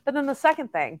style. But then the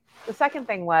second thing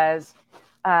was,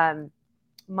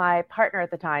 my partner at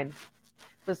the time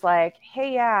was like,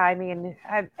 hey, yeah, I mean,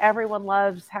 everyone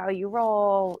loves how you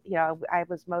roll. I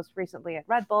was most recently at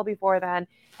Red Bull before then,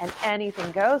 and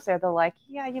anything goes there. They're like,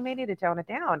 yeah, you may need to tone it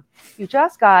down. You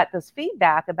just got this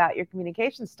feedback about your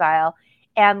communication style.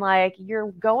 And like,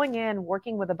 you're going in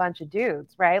working with a bunch of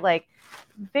dudes, right? Like,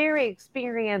 very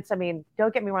experienced. I mean,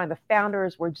 don't get me wrong, the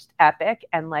founders were just epic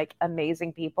and like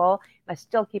amazing people. And I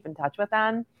still keep in touch with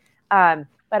them.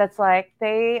 But it's like,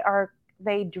 they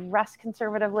dress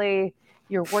conservatively.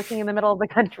 You're working in the middle of the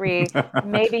country.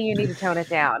 Maybe you need to tone it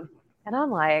down. And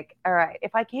I'm like, all right,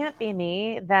 if I can't be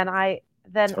me, then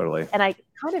totally. And I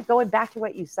kind of, going back to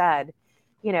what you said,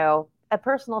 a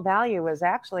personal value is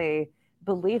actually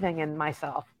believing in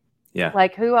myself. Yeah.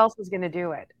 Like, who else is going to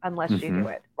do it unless you do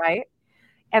it, right?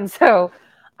 And so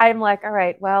I'm like, all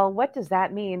right, well, what does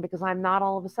that mean? Because I'm not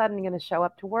all of a sudden going to show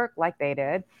up to work like they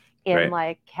did in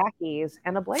like khakis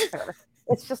and a blazer.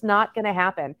 It's just not going to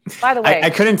happen. By the way, I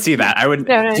couldn't see that. I would.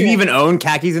 No. Do you even own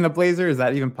khakis and a blazer? Is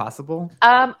that even possible?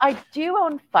 I do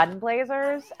own fun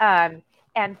blazers and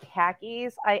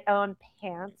khakis. I own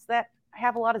pants that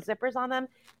have a lot of zippers on them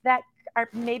that are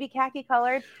maybe khaki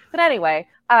colored. But anyway,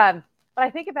 but I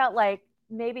think about like,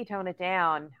 maybe tone it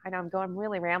down. I know I'm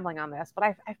really rambling on this, but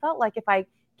I felt like if I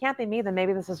can't be me, then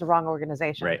maybe this is the wrong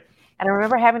organization. Right. And I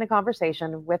remember having a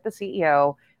conversation with the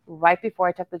CEO right before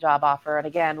I took the job offer. And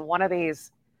again, one of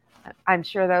these, I'm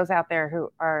sure those out there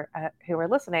who are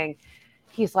listening,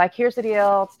 he's like, here's the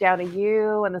deal. It's down to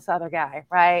you and this other guy,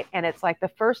 right? And it's like the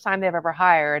first time they've ever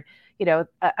hired,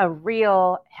 a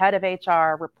real head of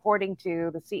HR reporting to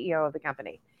the CEO of the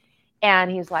company.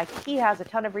 And he's like, he has a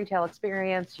ton of retail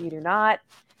experience. You do not.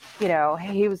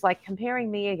 He was like comparing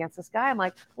me against this guy. I'm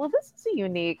like, well, this is a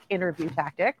unique interview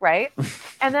tactic, right?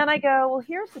 And then I go, well,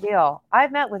 here's the deal.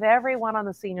 I've met with everyone on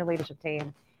the senior leadership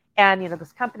team. And,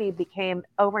 this company became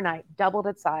overnight, doubled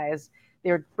its size.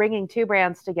 They were bringing two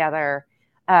brands together.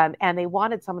 And they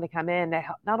wanted someone to come in to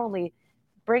help not only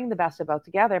bring the best of both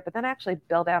together, but then actually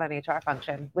build out an HR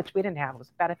function, which we didn't have. It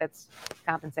was benefits,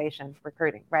 compensation,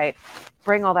 recruiting, right?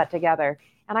 Bring all that together.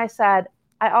 And I said,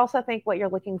 I also think what you're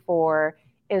looking for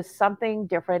is something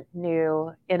different,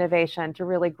 new, innovation to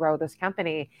really grow this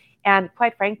company. And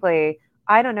quite frankly,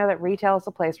 I don't know that retail is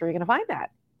the place where you're going to find that.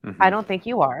 Mm-hmm. I don't think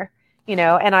you are,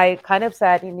 and I kind of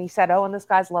said, and he said, oh, and this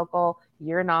guy's local,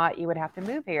 you're not, you would have to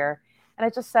move here. And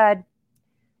I just said,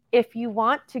 if you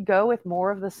want to go with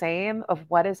more of the same of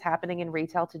what is happening in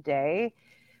retail today,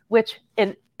 which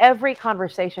in every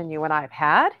conversation you and I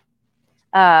have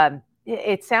had,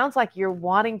 it sounds like you're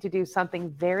wanting to do something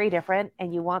very different,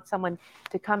 and you want someone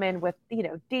to come in with,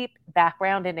 deep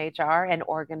background in HR and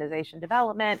organization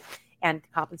development and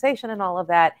compensation and all of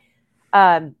that,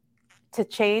 to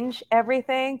change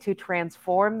everything, to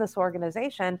transform this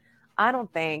organization. I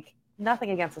don't think,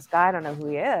 nothing against this guy, I don't know who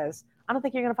he is, I don't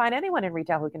think you're going to find anyone in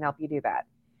retail who can help you do that.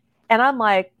 And I'm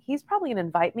like, he's probably going to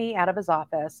invite me out of his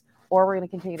office, or we're going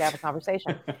to continue to have a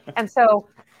conversation. And so,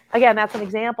 again, that's an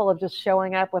example of just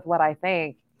showing up with what I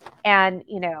think. And,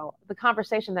 the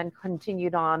conversation then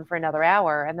continued on for another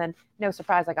hour. And then, no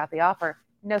surprise, I got the offer.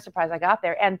 No surprise, I got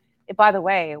there. And by the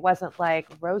way, it wasn't like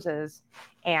roses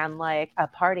and like a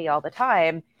party all the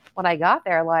time. When I got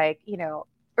there, like,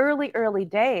 early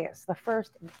days, the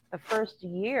first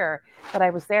year that I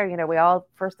was there,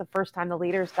 the first time the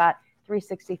leaders got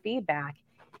 360 feedback,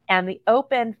 and the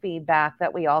open feedback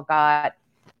that we all got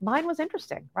mine was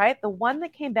interesting, right? The one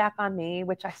that came back on me,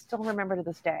 which I still remember to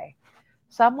this day,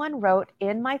 someone wrote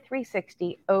in my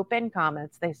 360 open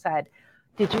comments, they said,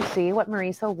 "Did you see what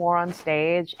Marisa wore on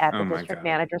stage at the Oh my district God.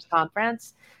 managers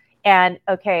conference?" And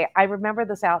okay, I remember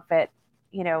this outfit.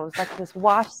 You know, it was like this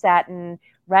wash satin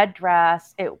red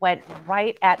dress. It went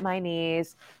right at my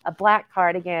knees, a black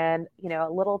cardigan, you know,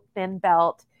 a little thin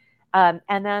belt. And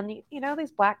then, you know,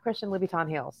 these black Christian Louboutin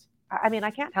heels. I mean,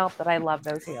 I can't help that I love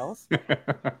those heels.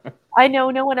 I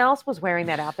know no one else was wearing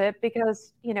that outfit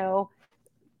because, you know,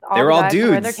 They all were the all guys were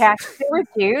wearing their dudes. khakis. They were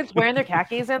dudes wearing their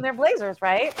khakis and their blazers,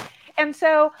 right? And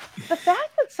so the fact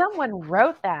that someone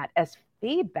wrote that as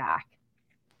feedback,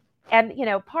 and you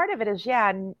know, part of it is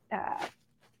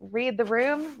read the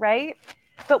room, right?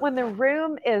 But when the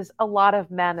room is a lot of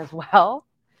men as well,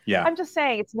 Yeah. I'm just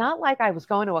saying it's not like I was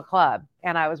going to a club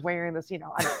and I was wearing this, you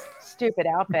know, stupid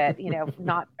outfit, you know,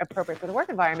 not appropriate for the work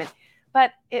environment.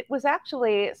 But it was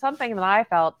actually something that I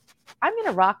felt I'm going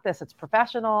to rock this. It's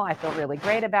professional. I feel really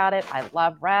great about it. I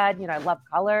love red, you know, I love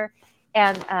color.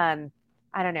 And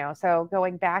I don't know. So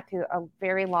going back to a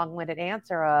very long winded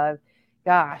answer of,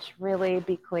 gosh, really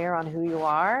be clear on who you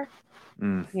are,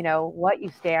 you know, what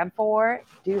you stand for,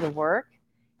 do the work,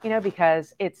 you know,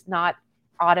 because it's not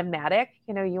automatic.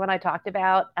 You know, you and I talked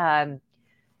about, and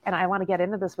I want to get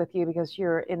into this with you because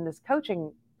you're in this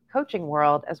coaching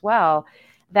world as well,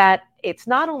 that it's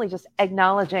not only just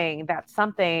acknowledging that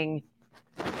something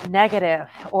negative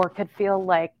or could feel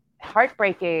like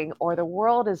heartbreaking or the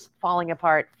world is falling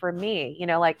apart for me, you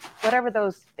know, like whatever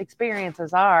those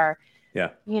experiences are, Yeah.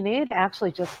 you need to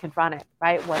actually just confront it,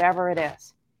 right? Whatever it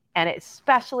is. And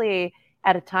especially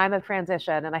at a time of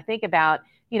transition. And I think about,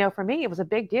 you know, for me, it was a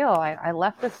big deal. I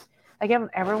left this, again,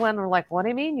 everyone were like, what do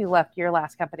you mean you left your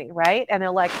last company, right? And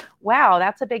they're like, wow,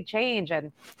 that's a big change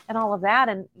and all of that.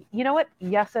 And you know what?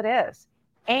 Yes, it is.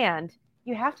 And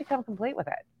you have to come complete with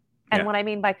it. And Yeah. what I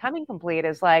mean by coming complete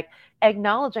is like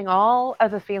acknowledging all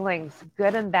of the feelings,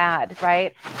 good and bad,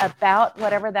 right? About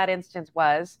whatever that instance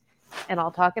was. And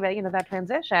I'll talk about, you know, that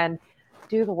transition,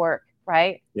 do the work,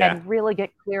 right? Yeah. And really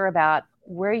get clear about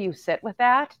where you sit with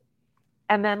that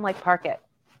and then like park it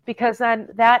because then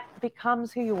that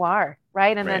becomes who you are,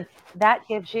 right? And Right. then that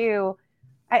gives you,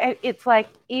 it's like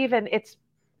even it's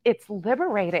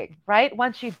liberating, right?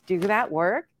 Once you do that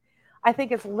work, I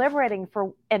think it's liberating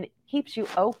for and keeps you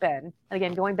open. And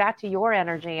again, going back to your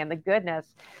energy and the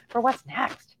goodness for what's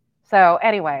next. So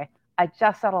anyway, I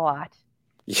just said a lot.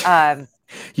 Yeah.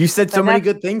 You said so But many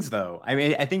that's good things, though. I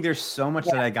mean, I think there's so much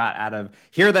yeah. that I got out of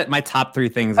here. That my top three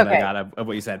things that I Okay. got of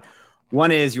what you said.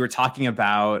 One is you were talking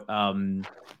about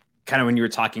kind of when you were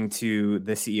talking to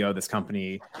the CEO of this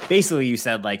company. Basically, you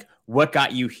said like, "What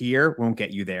got you here won't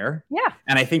get you there." Yeah.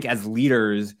 And I think as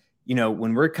leaders, you know,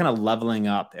 when we're kind of leveling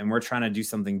up and we're trying to do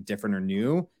something different or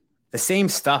new, the same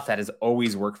stuff that has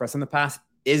always worked for us in the past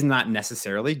is not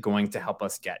necessarily going to help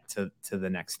us get to the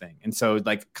next thing. And so,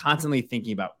 like, constantly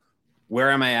thinking about where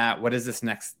am I at? What does this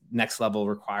next level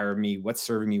require of me? What's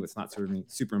serving me? What's not serving me?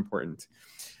 Super important.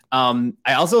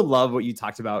 I also love what you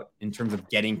talked about in terms of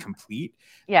getting complete.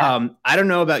 Yeah. I don't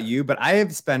know about you, but I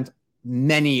have spent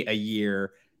many a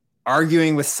year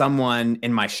arguing with someone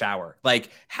in my shower, like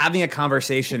having a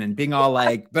conversation and being all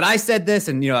like, but I said this.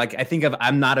 And, you know, like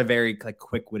I'm not a very like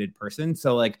quick-witted person.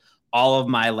 So like all of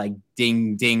my like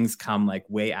dings come like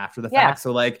way after the Yeah. fact.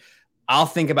 So like, I'll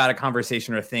think about a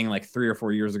conversation or a thing like 3 or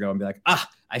 4 years ago and be like,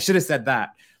 I should have said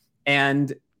that.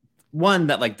 And one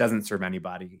that like doesn't serve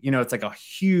anybody, you know, it's like a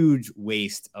huge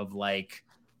waste of like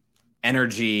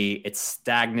energy. It's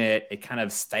stagnant. It kind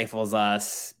of stifles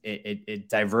us. It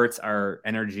diverts our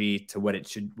energy to what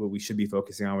we should be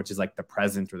focusing on, which is like the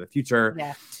present or the future.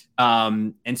 Yeah.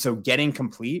 And so getting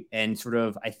complete and sort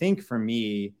of, I think for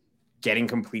me, getting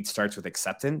complete starts with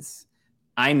acceptance.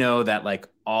 I know that like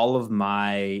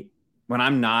when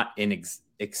I'm not in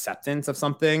acceptance of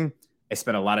something, I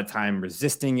spent a lot of time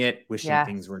resisting it, wishing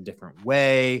things were a different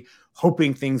way,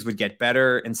 hoping things would get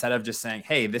better instead of just saying,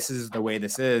 hey, this is the way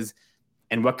this is.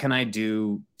 And what can I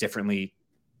do differently?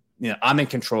 You know, I'm in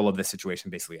control of this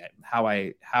situation. Basically, how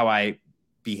I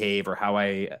behave or how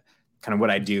I kind of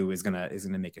what I do is gonna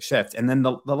make a shift. And then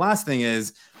the last thing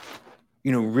is,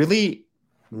 you know, really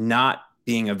not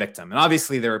being a victim. And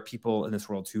obviously, there are people in this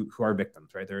world who are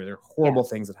victims, right? There are horrible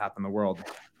things that happen in the world,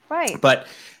 right? But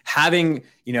having,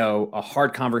 you know, a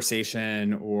hard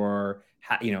conversation or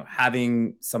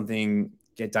having something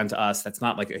get done to us that's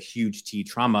not like a huge T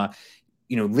trauma.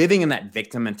 You know, living in that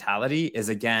victim mentality is,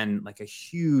 again, like a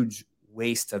huge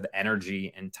waste of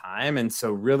energy and time. And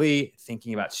so really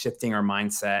thinking about shifting our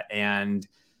mindset and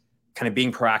kind of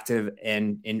being proactive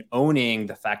and in owning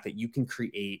the fact that you can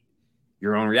create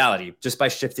your own reality just by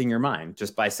shifting your mind,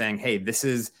 just by saying, hey,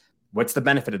 what's the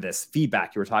benefit of this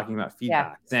feedback? You were talking about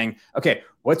feedback, saying, okay,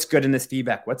 what's good in this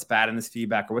feedback? What's bad in this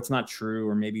feedback? Or what's not true?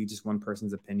 Or maybe just one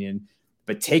person's opinion,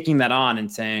 but taking that on and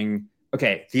saying,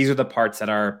 okay, these are the parts that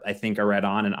I think are right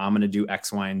on, and I'm going to do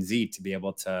X, Y, and Z to be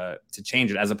able to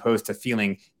change it, as opposed to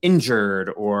feeling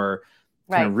injured or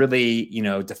kind of really,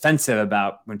 defensive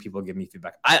about when people give me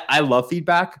feedback. I love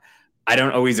feedback. I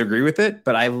don't always agree with it,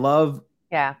 but I love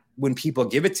when people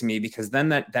give it to me, because then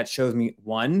that shows me,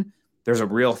 one, there's a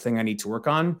real thing I need to work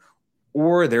on,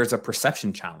 or there's a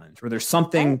perception challenge, or there's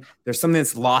something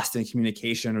that's lost in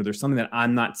communication, or there's something that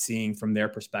I'm not seeing from their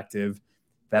perspective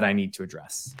that I need to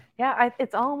address. Yeah,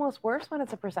 it's almost worse when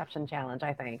it's a perception challenge,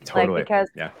 I think. Totally. Because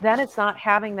then it's not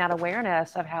having that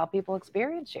awareness of how people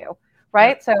experience you,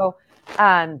 right? Yeah. So,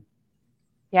 I'm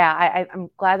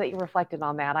glad that you reflected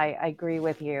on that. I agree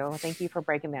with you. Thank you for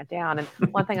breaking that down. And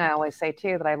one thing I always say,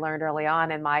 too, that I learned early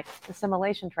on in my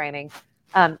assimilation training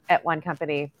at one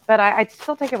company, but I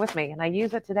still take it with me, and I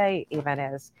use it today even,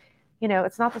 is,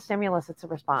 it's not the stimulus, it's a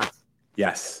response.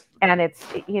 Yes. And it's,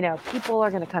 people are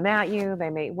going to come at you. They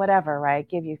may, whatever, right?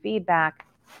 Give you feedback.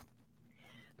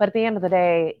 But at the end of the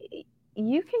day,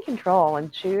 you can control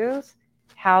and choose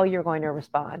how you're going to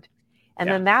respond. And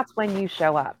then that's when you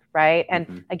show up, right?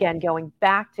 And again, going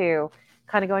back to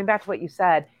what you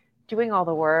said, doing all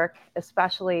the work,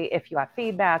 especially if you have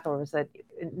feedback, or was it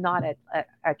not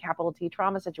a capital T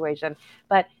trauma situation,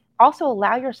 but also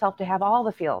allow yourself to have all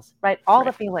the feels, right? All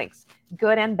the feelings,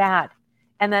 good and bad.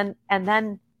 And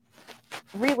then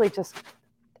really just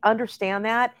understand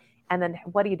that. And then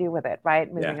what do you do with it,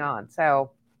 right? Moving on. So,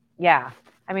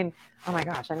 I mean, oh my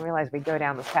gosh, I didn't realize we'd go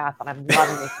down this path, but I'm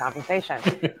loving this conversation.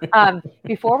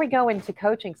 Before we go into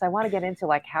coaching, because I want to get into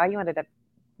like how you ended up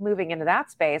moving into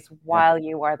that space while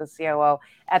you are the COO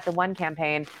at the One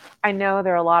campaign. I know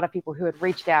there are a lot of people who had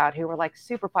reached out who were like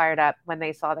super fired up when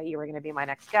they saw that you were going to be my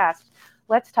next guest.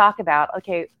 Let's talk about,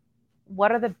 okay,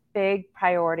 what are the big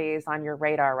priorities on your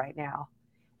radar right now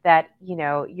that,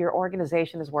 your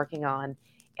organization is working on?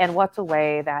 And what's a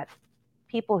way that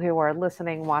people who are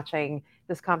listening, watching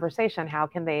this conversation, how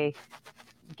can they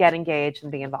get engaged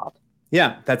and be involved?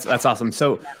 Yeah, that's awesome.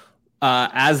 So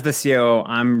as the COO,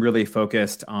 I'm really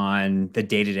focused on the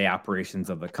day-to-day operations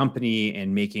of the company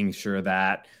and making sure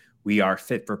that we are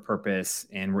fit for purpose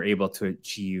and we're able to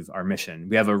achieve our mission.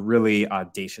 We have a really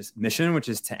audacious mission, which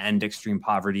is to end extreme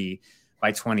poverty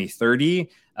by 2030.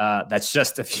 That's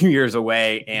just a few years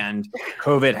away, and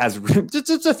COVID has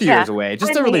just a few years away.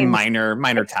 Just a really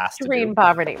minor task. Extreme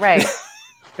poverty, right?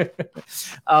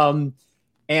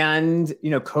 And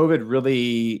COVID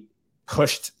really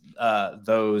pushed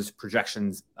those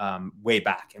projections way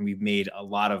back, and we've done a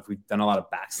lot of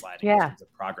backsliding in terms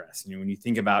of progress. When you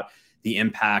think about the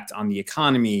impact on the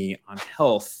economy, on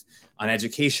health, on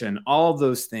education, all of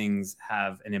those things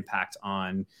have an impact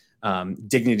on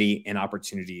dignity and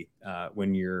opportunity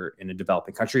when you're in a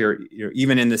developing country, or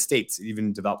even in the States,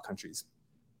 even developed countries.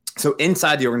 So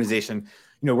inside the organization,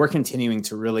 we're continuing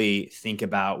to really think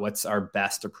about what's our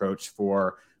best approach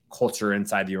for culture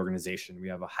inside the organization. We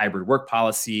have a hybrid work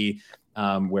policy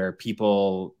where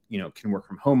people, can work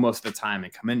from home most of the time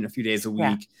and come in a few days a week.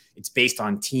 Yeah. It's based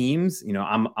on teams.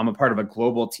 I'm a part of a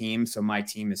global team, so my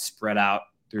team is spread out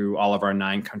through all of our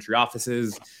 9 country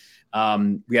offices.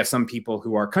 We have some people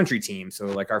who are country teams. So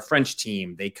like our French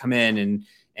team, they come in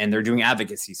and they're doing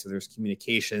advocacy. So there's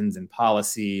communications and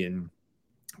policy and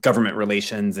government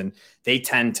relations, and they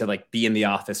tend to be in the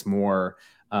office more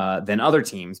than other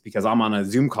teams, because I'm on a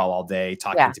Zoom call all day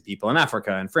talking to people in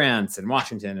Africa and France and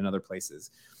Washington and other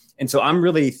places. And so I'm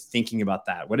really thinking about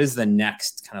that. What is the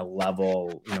next kind of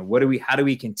level? How do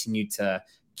we continue to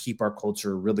keep our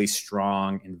culture really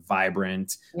strong and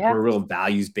vibrant? We're a real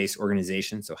values-based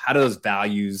organization. So how do those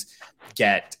values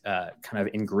get kind of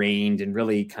ingrained and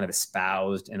really kind of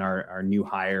espoused in our new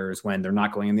hires when they're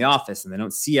not going in the office and they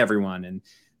don't see everyone and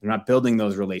they're not building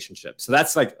those relationships? So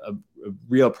that's like a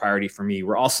real priority for me.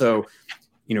 We're also,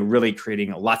 really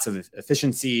creating lots of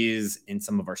efficiencies in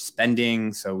some of our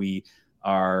spending. So we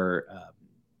are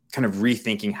kind of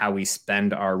rethinking how we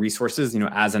spend our resources.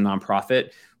 As a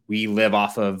nonprofit, we live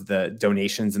off of the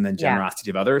donations and the generosity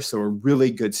of others. So we're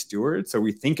really good stewards. So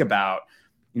we think about,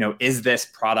 is this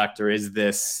product or is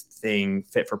this thing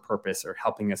fit for purpose or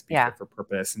helping us be fit for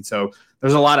purpose? And so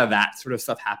there's a lot of that sort of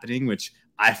stuff happening, which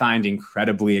I find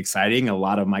incredibly exciting. A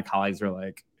lot of my colleagues are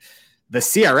like, the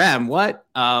CRM, what?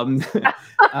 I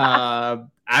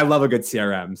love a good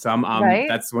CRM. So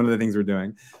that's one of the things we're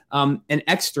doing. And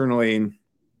externally,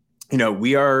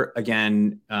 we are,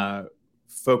 again,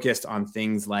 focused on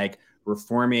things like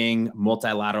reforming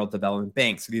multilateral development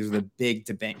banks. So these are the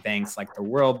big banks like the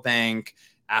World Bank,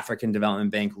 African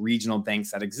Development Bank, regional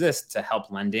banks that exist to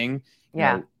help lending.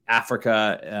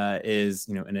 Africa is,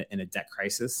 in a debt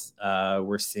crisis.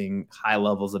 We're seeing high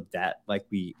levels of debt like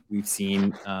we've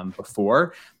seen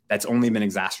before. That's only been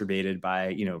exacerbated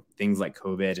by, things like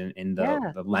COVID and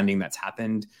the lending that's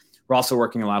happened. We're also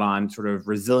working a lot on sort of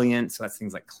resilience. So that's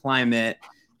things like climate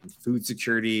and food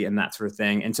security and that sort of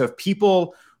thing. And so if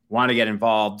people want to get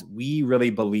involved, we really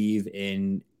believe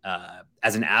in,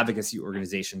 as an advocacy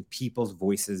organization, people's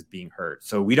voices being heard.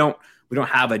 So we don't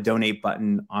have a donate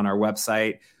button on our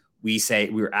website. We say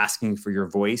we're asking for your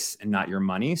voice and not your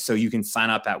money. So you can sign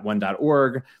up at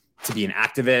one.org to be an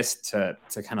activist,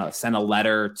 to kind of send a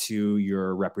letter to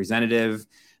your representative.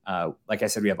 Like I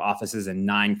said, we have offices in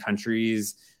 9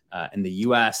 countries, in the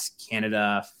US,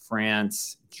 Canada,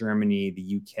 France, Germany,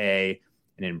 the UK,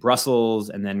 and in Brussels.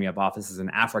 And then we have offices in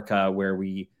Africa where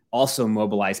we also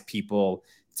mobilize people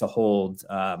to hold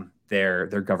their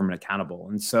government accountable.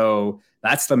 And so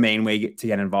that's the main way to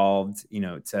get involved,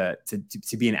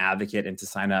 to be an advocate and to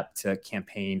sign up to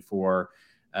campaign for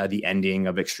the ending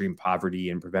of extreme poverty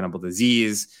and preventable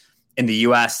disease. In the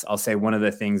US, I'll say one of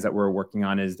the things that we're working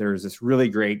on is there's this really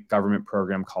great government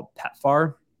program called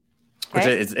PEPFAR, which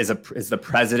is the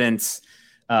president's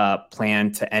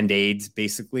plan to end AIDS.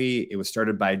 Basically, it was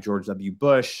started by George W.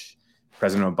 Bush.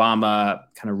 President Obama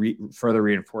kind of further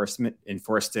enforced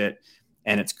it,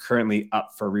 and it's currently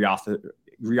up for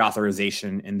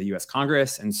reauthorization in the U.S.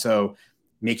 Congress. And so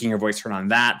making your voice heard on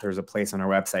that, there's a place on our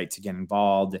website to get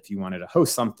involved if you wanted to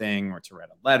host something or to write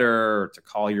a letter or to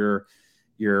call your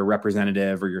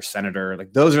representative or your senator.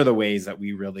 Like, those are the ways that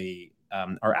we really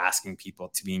are asking people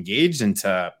to be engaged and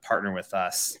to partner with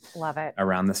us. Love it.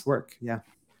 Around this work. Yeah.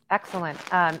 Excellent.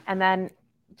 And then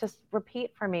just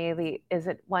repeat for me, is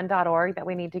it one.org that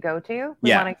we need to go to?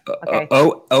 Okay.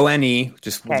 ONE,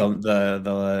 just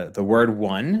the word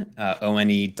one,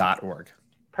 ONE.org.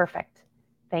 Perfect.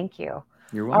 Thank you.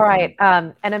 You're welcome. All right.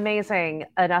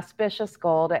 An auspicious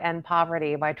goal to end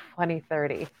poverty by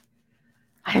 2030.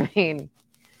 I mean,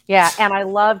 yeah. And I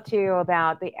love too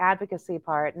about the advocacy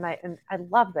part. And I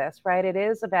love this, right? It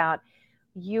is about,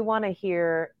 you want to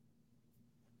hear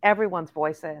everyone's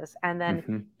voices, and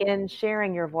then in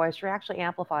sharing your voice, you're actually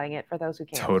amplifying it for those who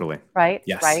can't. Totally. Right?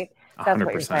 Yes. Right? That's 100%.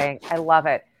 What you're saying. I love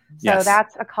it. So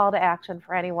that's a call to action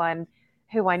for anyone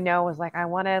who I know is like, I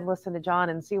want to listen to John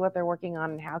and see what they're working on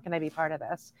and how can I be part of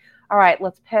this? All right,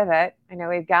 let's pivot. I know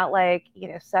we've got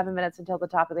 7 minutes until the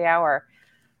top of the hour.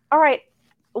 All right,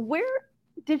 where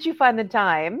did you find the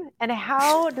time, and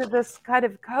how did this kind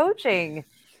of coaching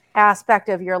aspect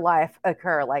of your life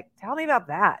occur? Tell me about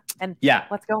that and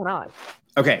what's going on.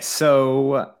 Okay.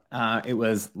 So it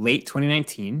was late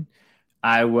 2019.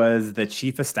 I was the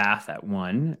chief of staff at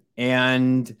One,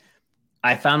 and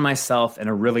I found myself in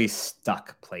a really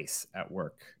stuck place at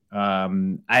work.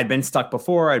 I had been stuck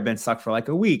before. I'd been stuck for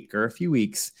a week or a few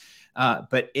weeks.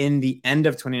 But in the end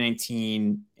of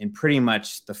 2019 and pretty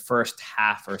much the first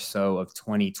half or so of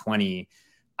 2020,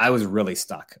 I was really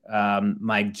stuck.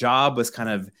 My job was kind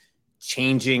of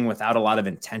changing without a lot of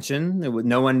intention.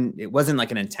 It wasn't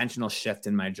like an intentional shift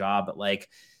in my job, but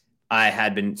I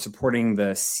had been supporting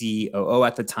the COO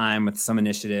at the time with some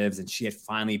initiatives, and she had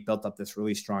finally built up this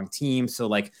really strong team.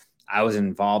 So I was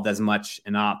involved as much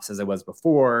in ops as I was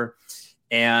before.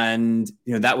 And,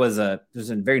 that was a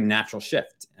very natural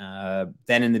shift.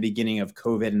 Then in the beginning of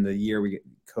COVID, in the year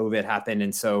COVID happened.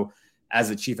 And so as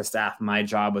the chief of staff, my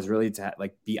job was really to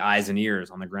be eyes and ears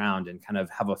on the ground and kind of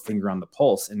have a finger on the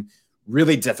pulse. And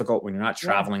really difficult when you're not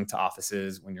traveling to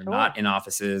offices, when you're not in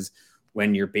offices,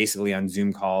 when you're basically on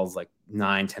Zoom calls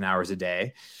 9-10 hours a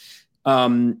day.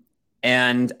 And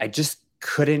I just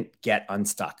couldn't get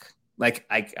unstuck.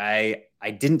 I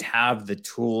didn't have the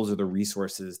tools or the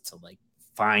resources to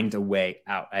find a way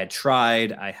out. I had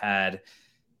tried and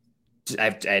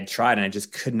I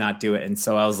just could not do it. And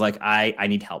so I was like, I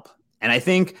need help. And I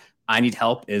think I need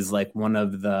help is one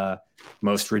of the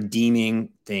most redeeming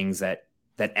things that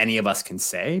any of us can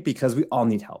say, because we all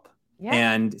need help. Yeah.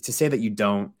 And to say that you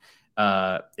don't,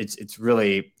 it's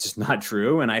really just not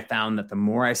true. And I found that the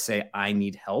more I say I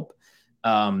need help,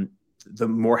 the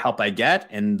more help I get,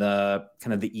 and the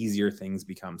kind of the easier things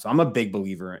become. So I'm a big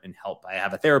believer in help. I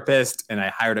have a therapist and I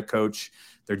hired a coach.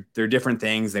 They're different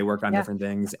things. They work on different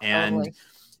things. Totally.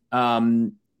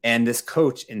 And this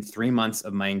coach, in 3 months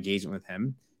of my engagement with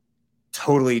him,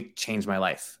 totally changed my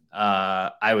life.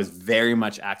 I was very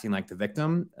much acting like the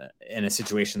victim in a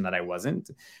situation that I wasn't.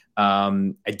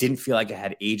 I didn't feel like I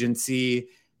had agency,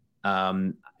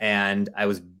 and I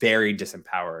was very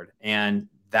disempowered. And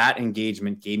that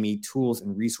engagement gave me tools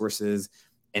and resources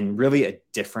and really a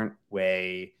different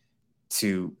way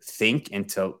to think and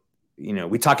to,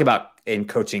 we talk about in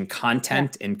coaching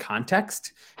content and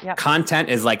context. Content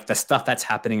is like the stuff that's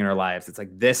happening in our lives. It's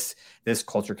like this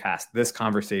CultureCast, this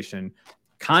conversation.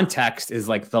 Context is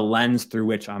like the lens through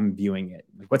which I'm viewing it.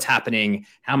 Like what's happening?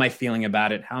 How am I feeling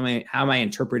about it? How am I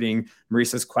interpreting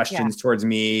Marisa's questions towards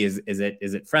me? Is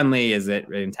it friendly? Is it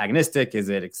antagonistic? Is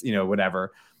it,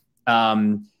 whatever?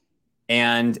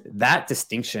 And that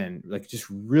distinction, like, just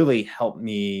really helped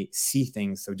me see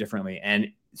things so differently.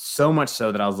 And so much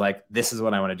so that I was like, this is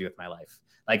what I want to do with my life.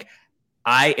 Like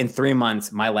in 3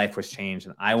 months, my life was changed,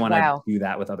 and I want to do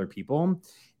that with other people.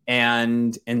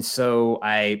 And so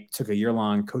I took a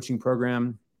year-long coaching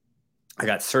program. I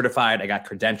got certified, I got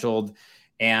credentialed.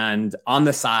 And on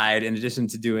the side, in addition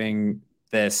to doing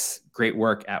this great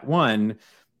work at One,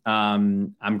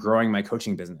 I'm growing my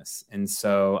coaching business. And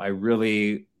so I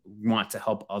really want to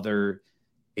help other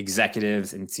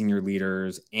executives and senior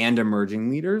leaders and emerging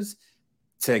leaders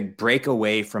to break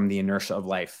away from the inertia of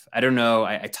life. I don't know.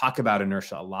 I talk about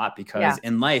inertia a lot because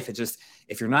in life,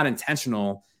 if you're not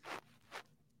intentional,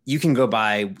 you can go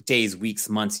by days, weeks,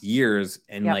 months, years,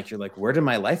 and you're like, where did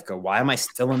my life go? Why am I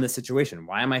still in this situation?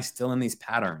 Why am I still in these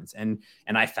patterns? And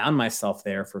I found myself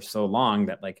there for so long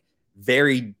that like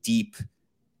very deep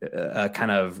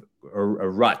kind of a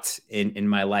rut in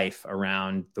my life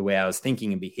around the way I was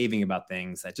thinking and behaving about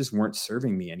things that just weren't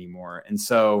serving me anymore. And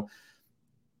so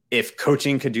if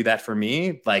coaching could do that for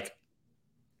me, like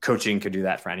coaching could do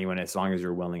that for anyone as long as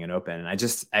you're willing and open.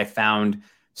 And I found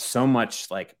so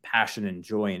much like passion and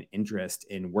joy and interest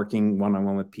in working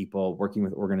one-on-one with people, working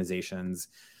with organizations.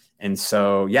 And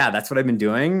so, that's what I've been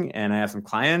doing. And I have some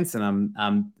clients, and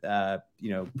I'm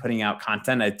putting out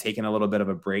content. I've taken a little bit of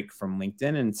a break from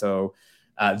LinkedIn. And so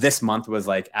this month was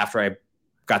like, after I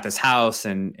got this house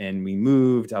and we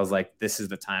moved, I was like, this is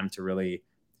the time to really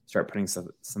start putting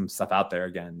some stuff out there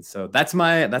again. So that's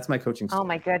my coaching story. Oh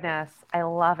my goodness. I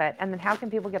love it. And then how can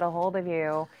people get a hold of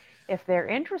you if they're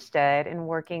interested in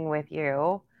working with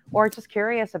you, or just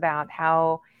curious about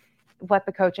what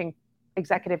the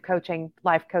executive coaching,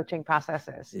 life coaching process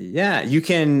is? Yeah, you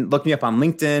can look me up on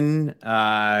LinkedIn.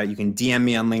 You can DM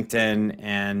me on LinkedIn,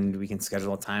 and we can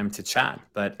schedule a time to chat.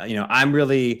 But I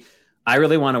really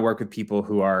want to work with people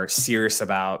who are serious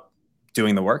about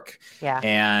doing the work. Yeah.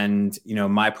 And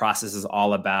my process is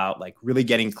all about like really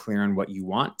getting clear on what you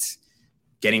want,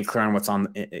 getting clear on what's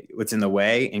in the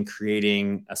way, and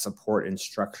creating a support and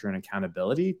structure and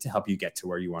accountability to help you get to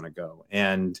where you want to go.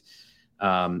 And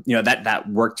that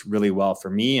worked really well for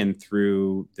me. And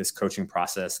through this coaching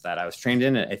process that I was trained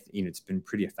in, it's been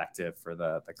pretty effective for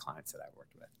the clients that I've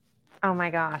worked with. Oh my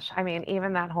gosh. I mean,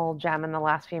 even that whole gem in the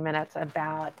last few minutes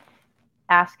about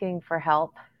asking for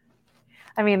help.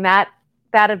 I mean, that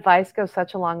advice goes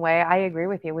such a long way. I agree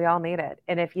with you. We all need it.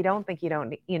 And if you don't think you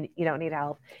don't need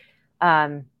help,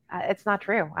 it's not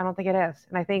true. I don't think it is.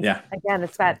 And I think, again,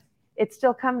 it's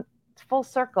still come full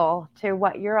circle to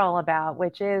what you're all about,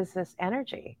 which is this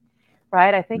energy,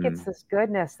 right? I think it's this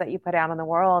goodness that you put out in the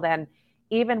world. And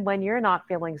even when you're not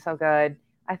feeling so good,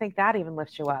 I think that even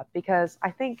lifts you up, because I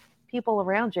think people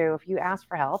around you, if you ask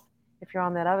for help, if you're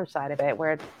on that other side of it,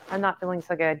 where I'm not feeling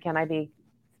so good, can I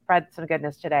spread some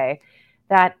goodness today?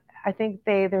 That I think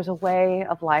there's a way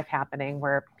of life happening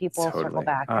where people circle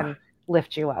back and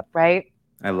lift you up, right?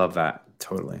 I love that.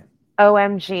 Totally.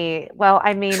 OMG. Well,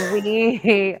 I mean,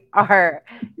 we are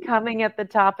coming at the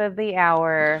top of the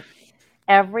hour.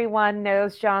 Everyone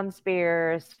knows John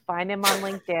Spears. Find him on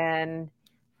LinkedIn,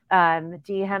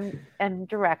 DM him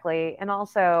directly, and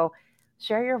also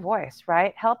share your voice,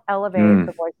 right? Help elevate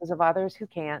the voices of others who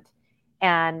can't.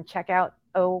 And check out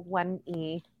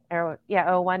O1E.org,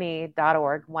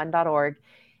 one.org,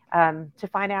 to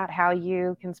find out how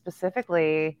you can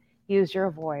specifically use your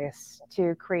voice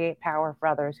to create power for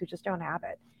others who just don't have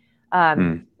it,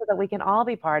 so that we can all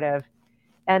be part of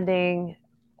ending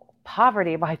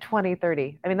poverty by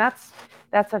 2030. I mean, that's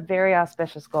a very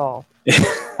auspicious goal.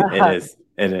 It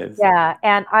is. Yeah.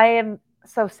 And I am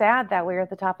so sad that we're at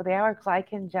the top of the hour, because I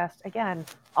can just, again,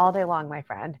 all day long, my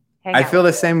friend, I feel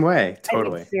the same way.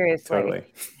 Totally. I mean, seriously. Totally.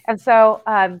 And so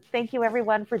thank you,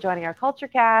 everyone, for joining our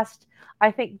CultureCast. I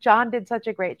think John did such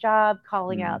a great job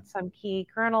calling out some key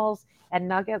kernels and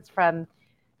nuggets from,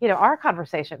 our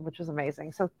conversation, which was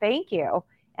amazing. So thank you.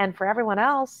 And for everyone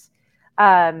else,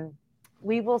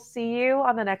 we will see you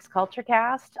on the next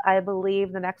CultureCast. I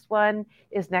believe the next one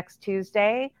is next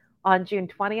Tuesday on June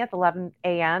 20th, 11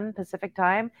 a.m. Pacific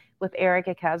time, with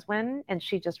Erica Keswin. And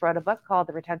she just wrote a book called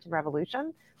The Retention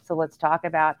Revolution. So let's talk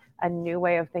about a new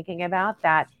way of thinking about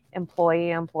that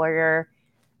employee-employer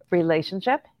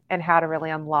relationship and how to really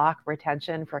unlock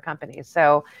retention for companies.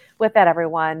 So, with that,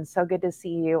 everyone, so good to see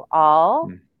you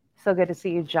all. So good to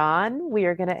see you, John. We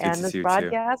are going to Good end to this see you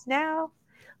too. broadcast now.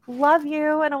 Love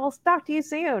you, and we'll talk to you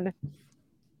soon.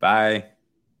 Bye.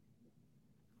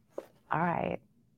 All right.